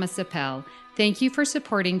 and Thomas Appel. Thank you for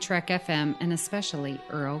supporting Trek FM and especially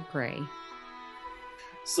Earl Grey.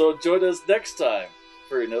 So join us next time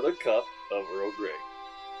for another cup of Earl Grey.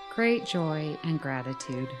 Great joy and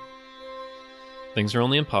gratitude. Things are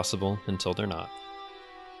only impossible until they're not.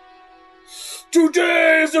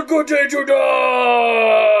 Today is a good day to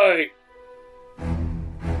die!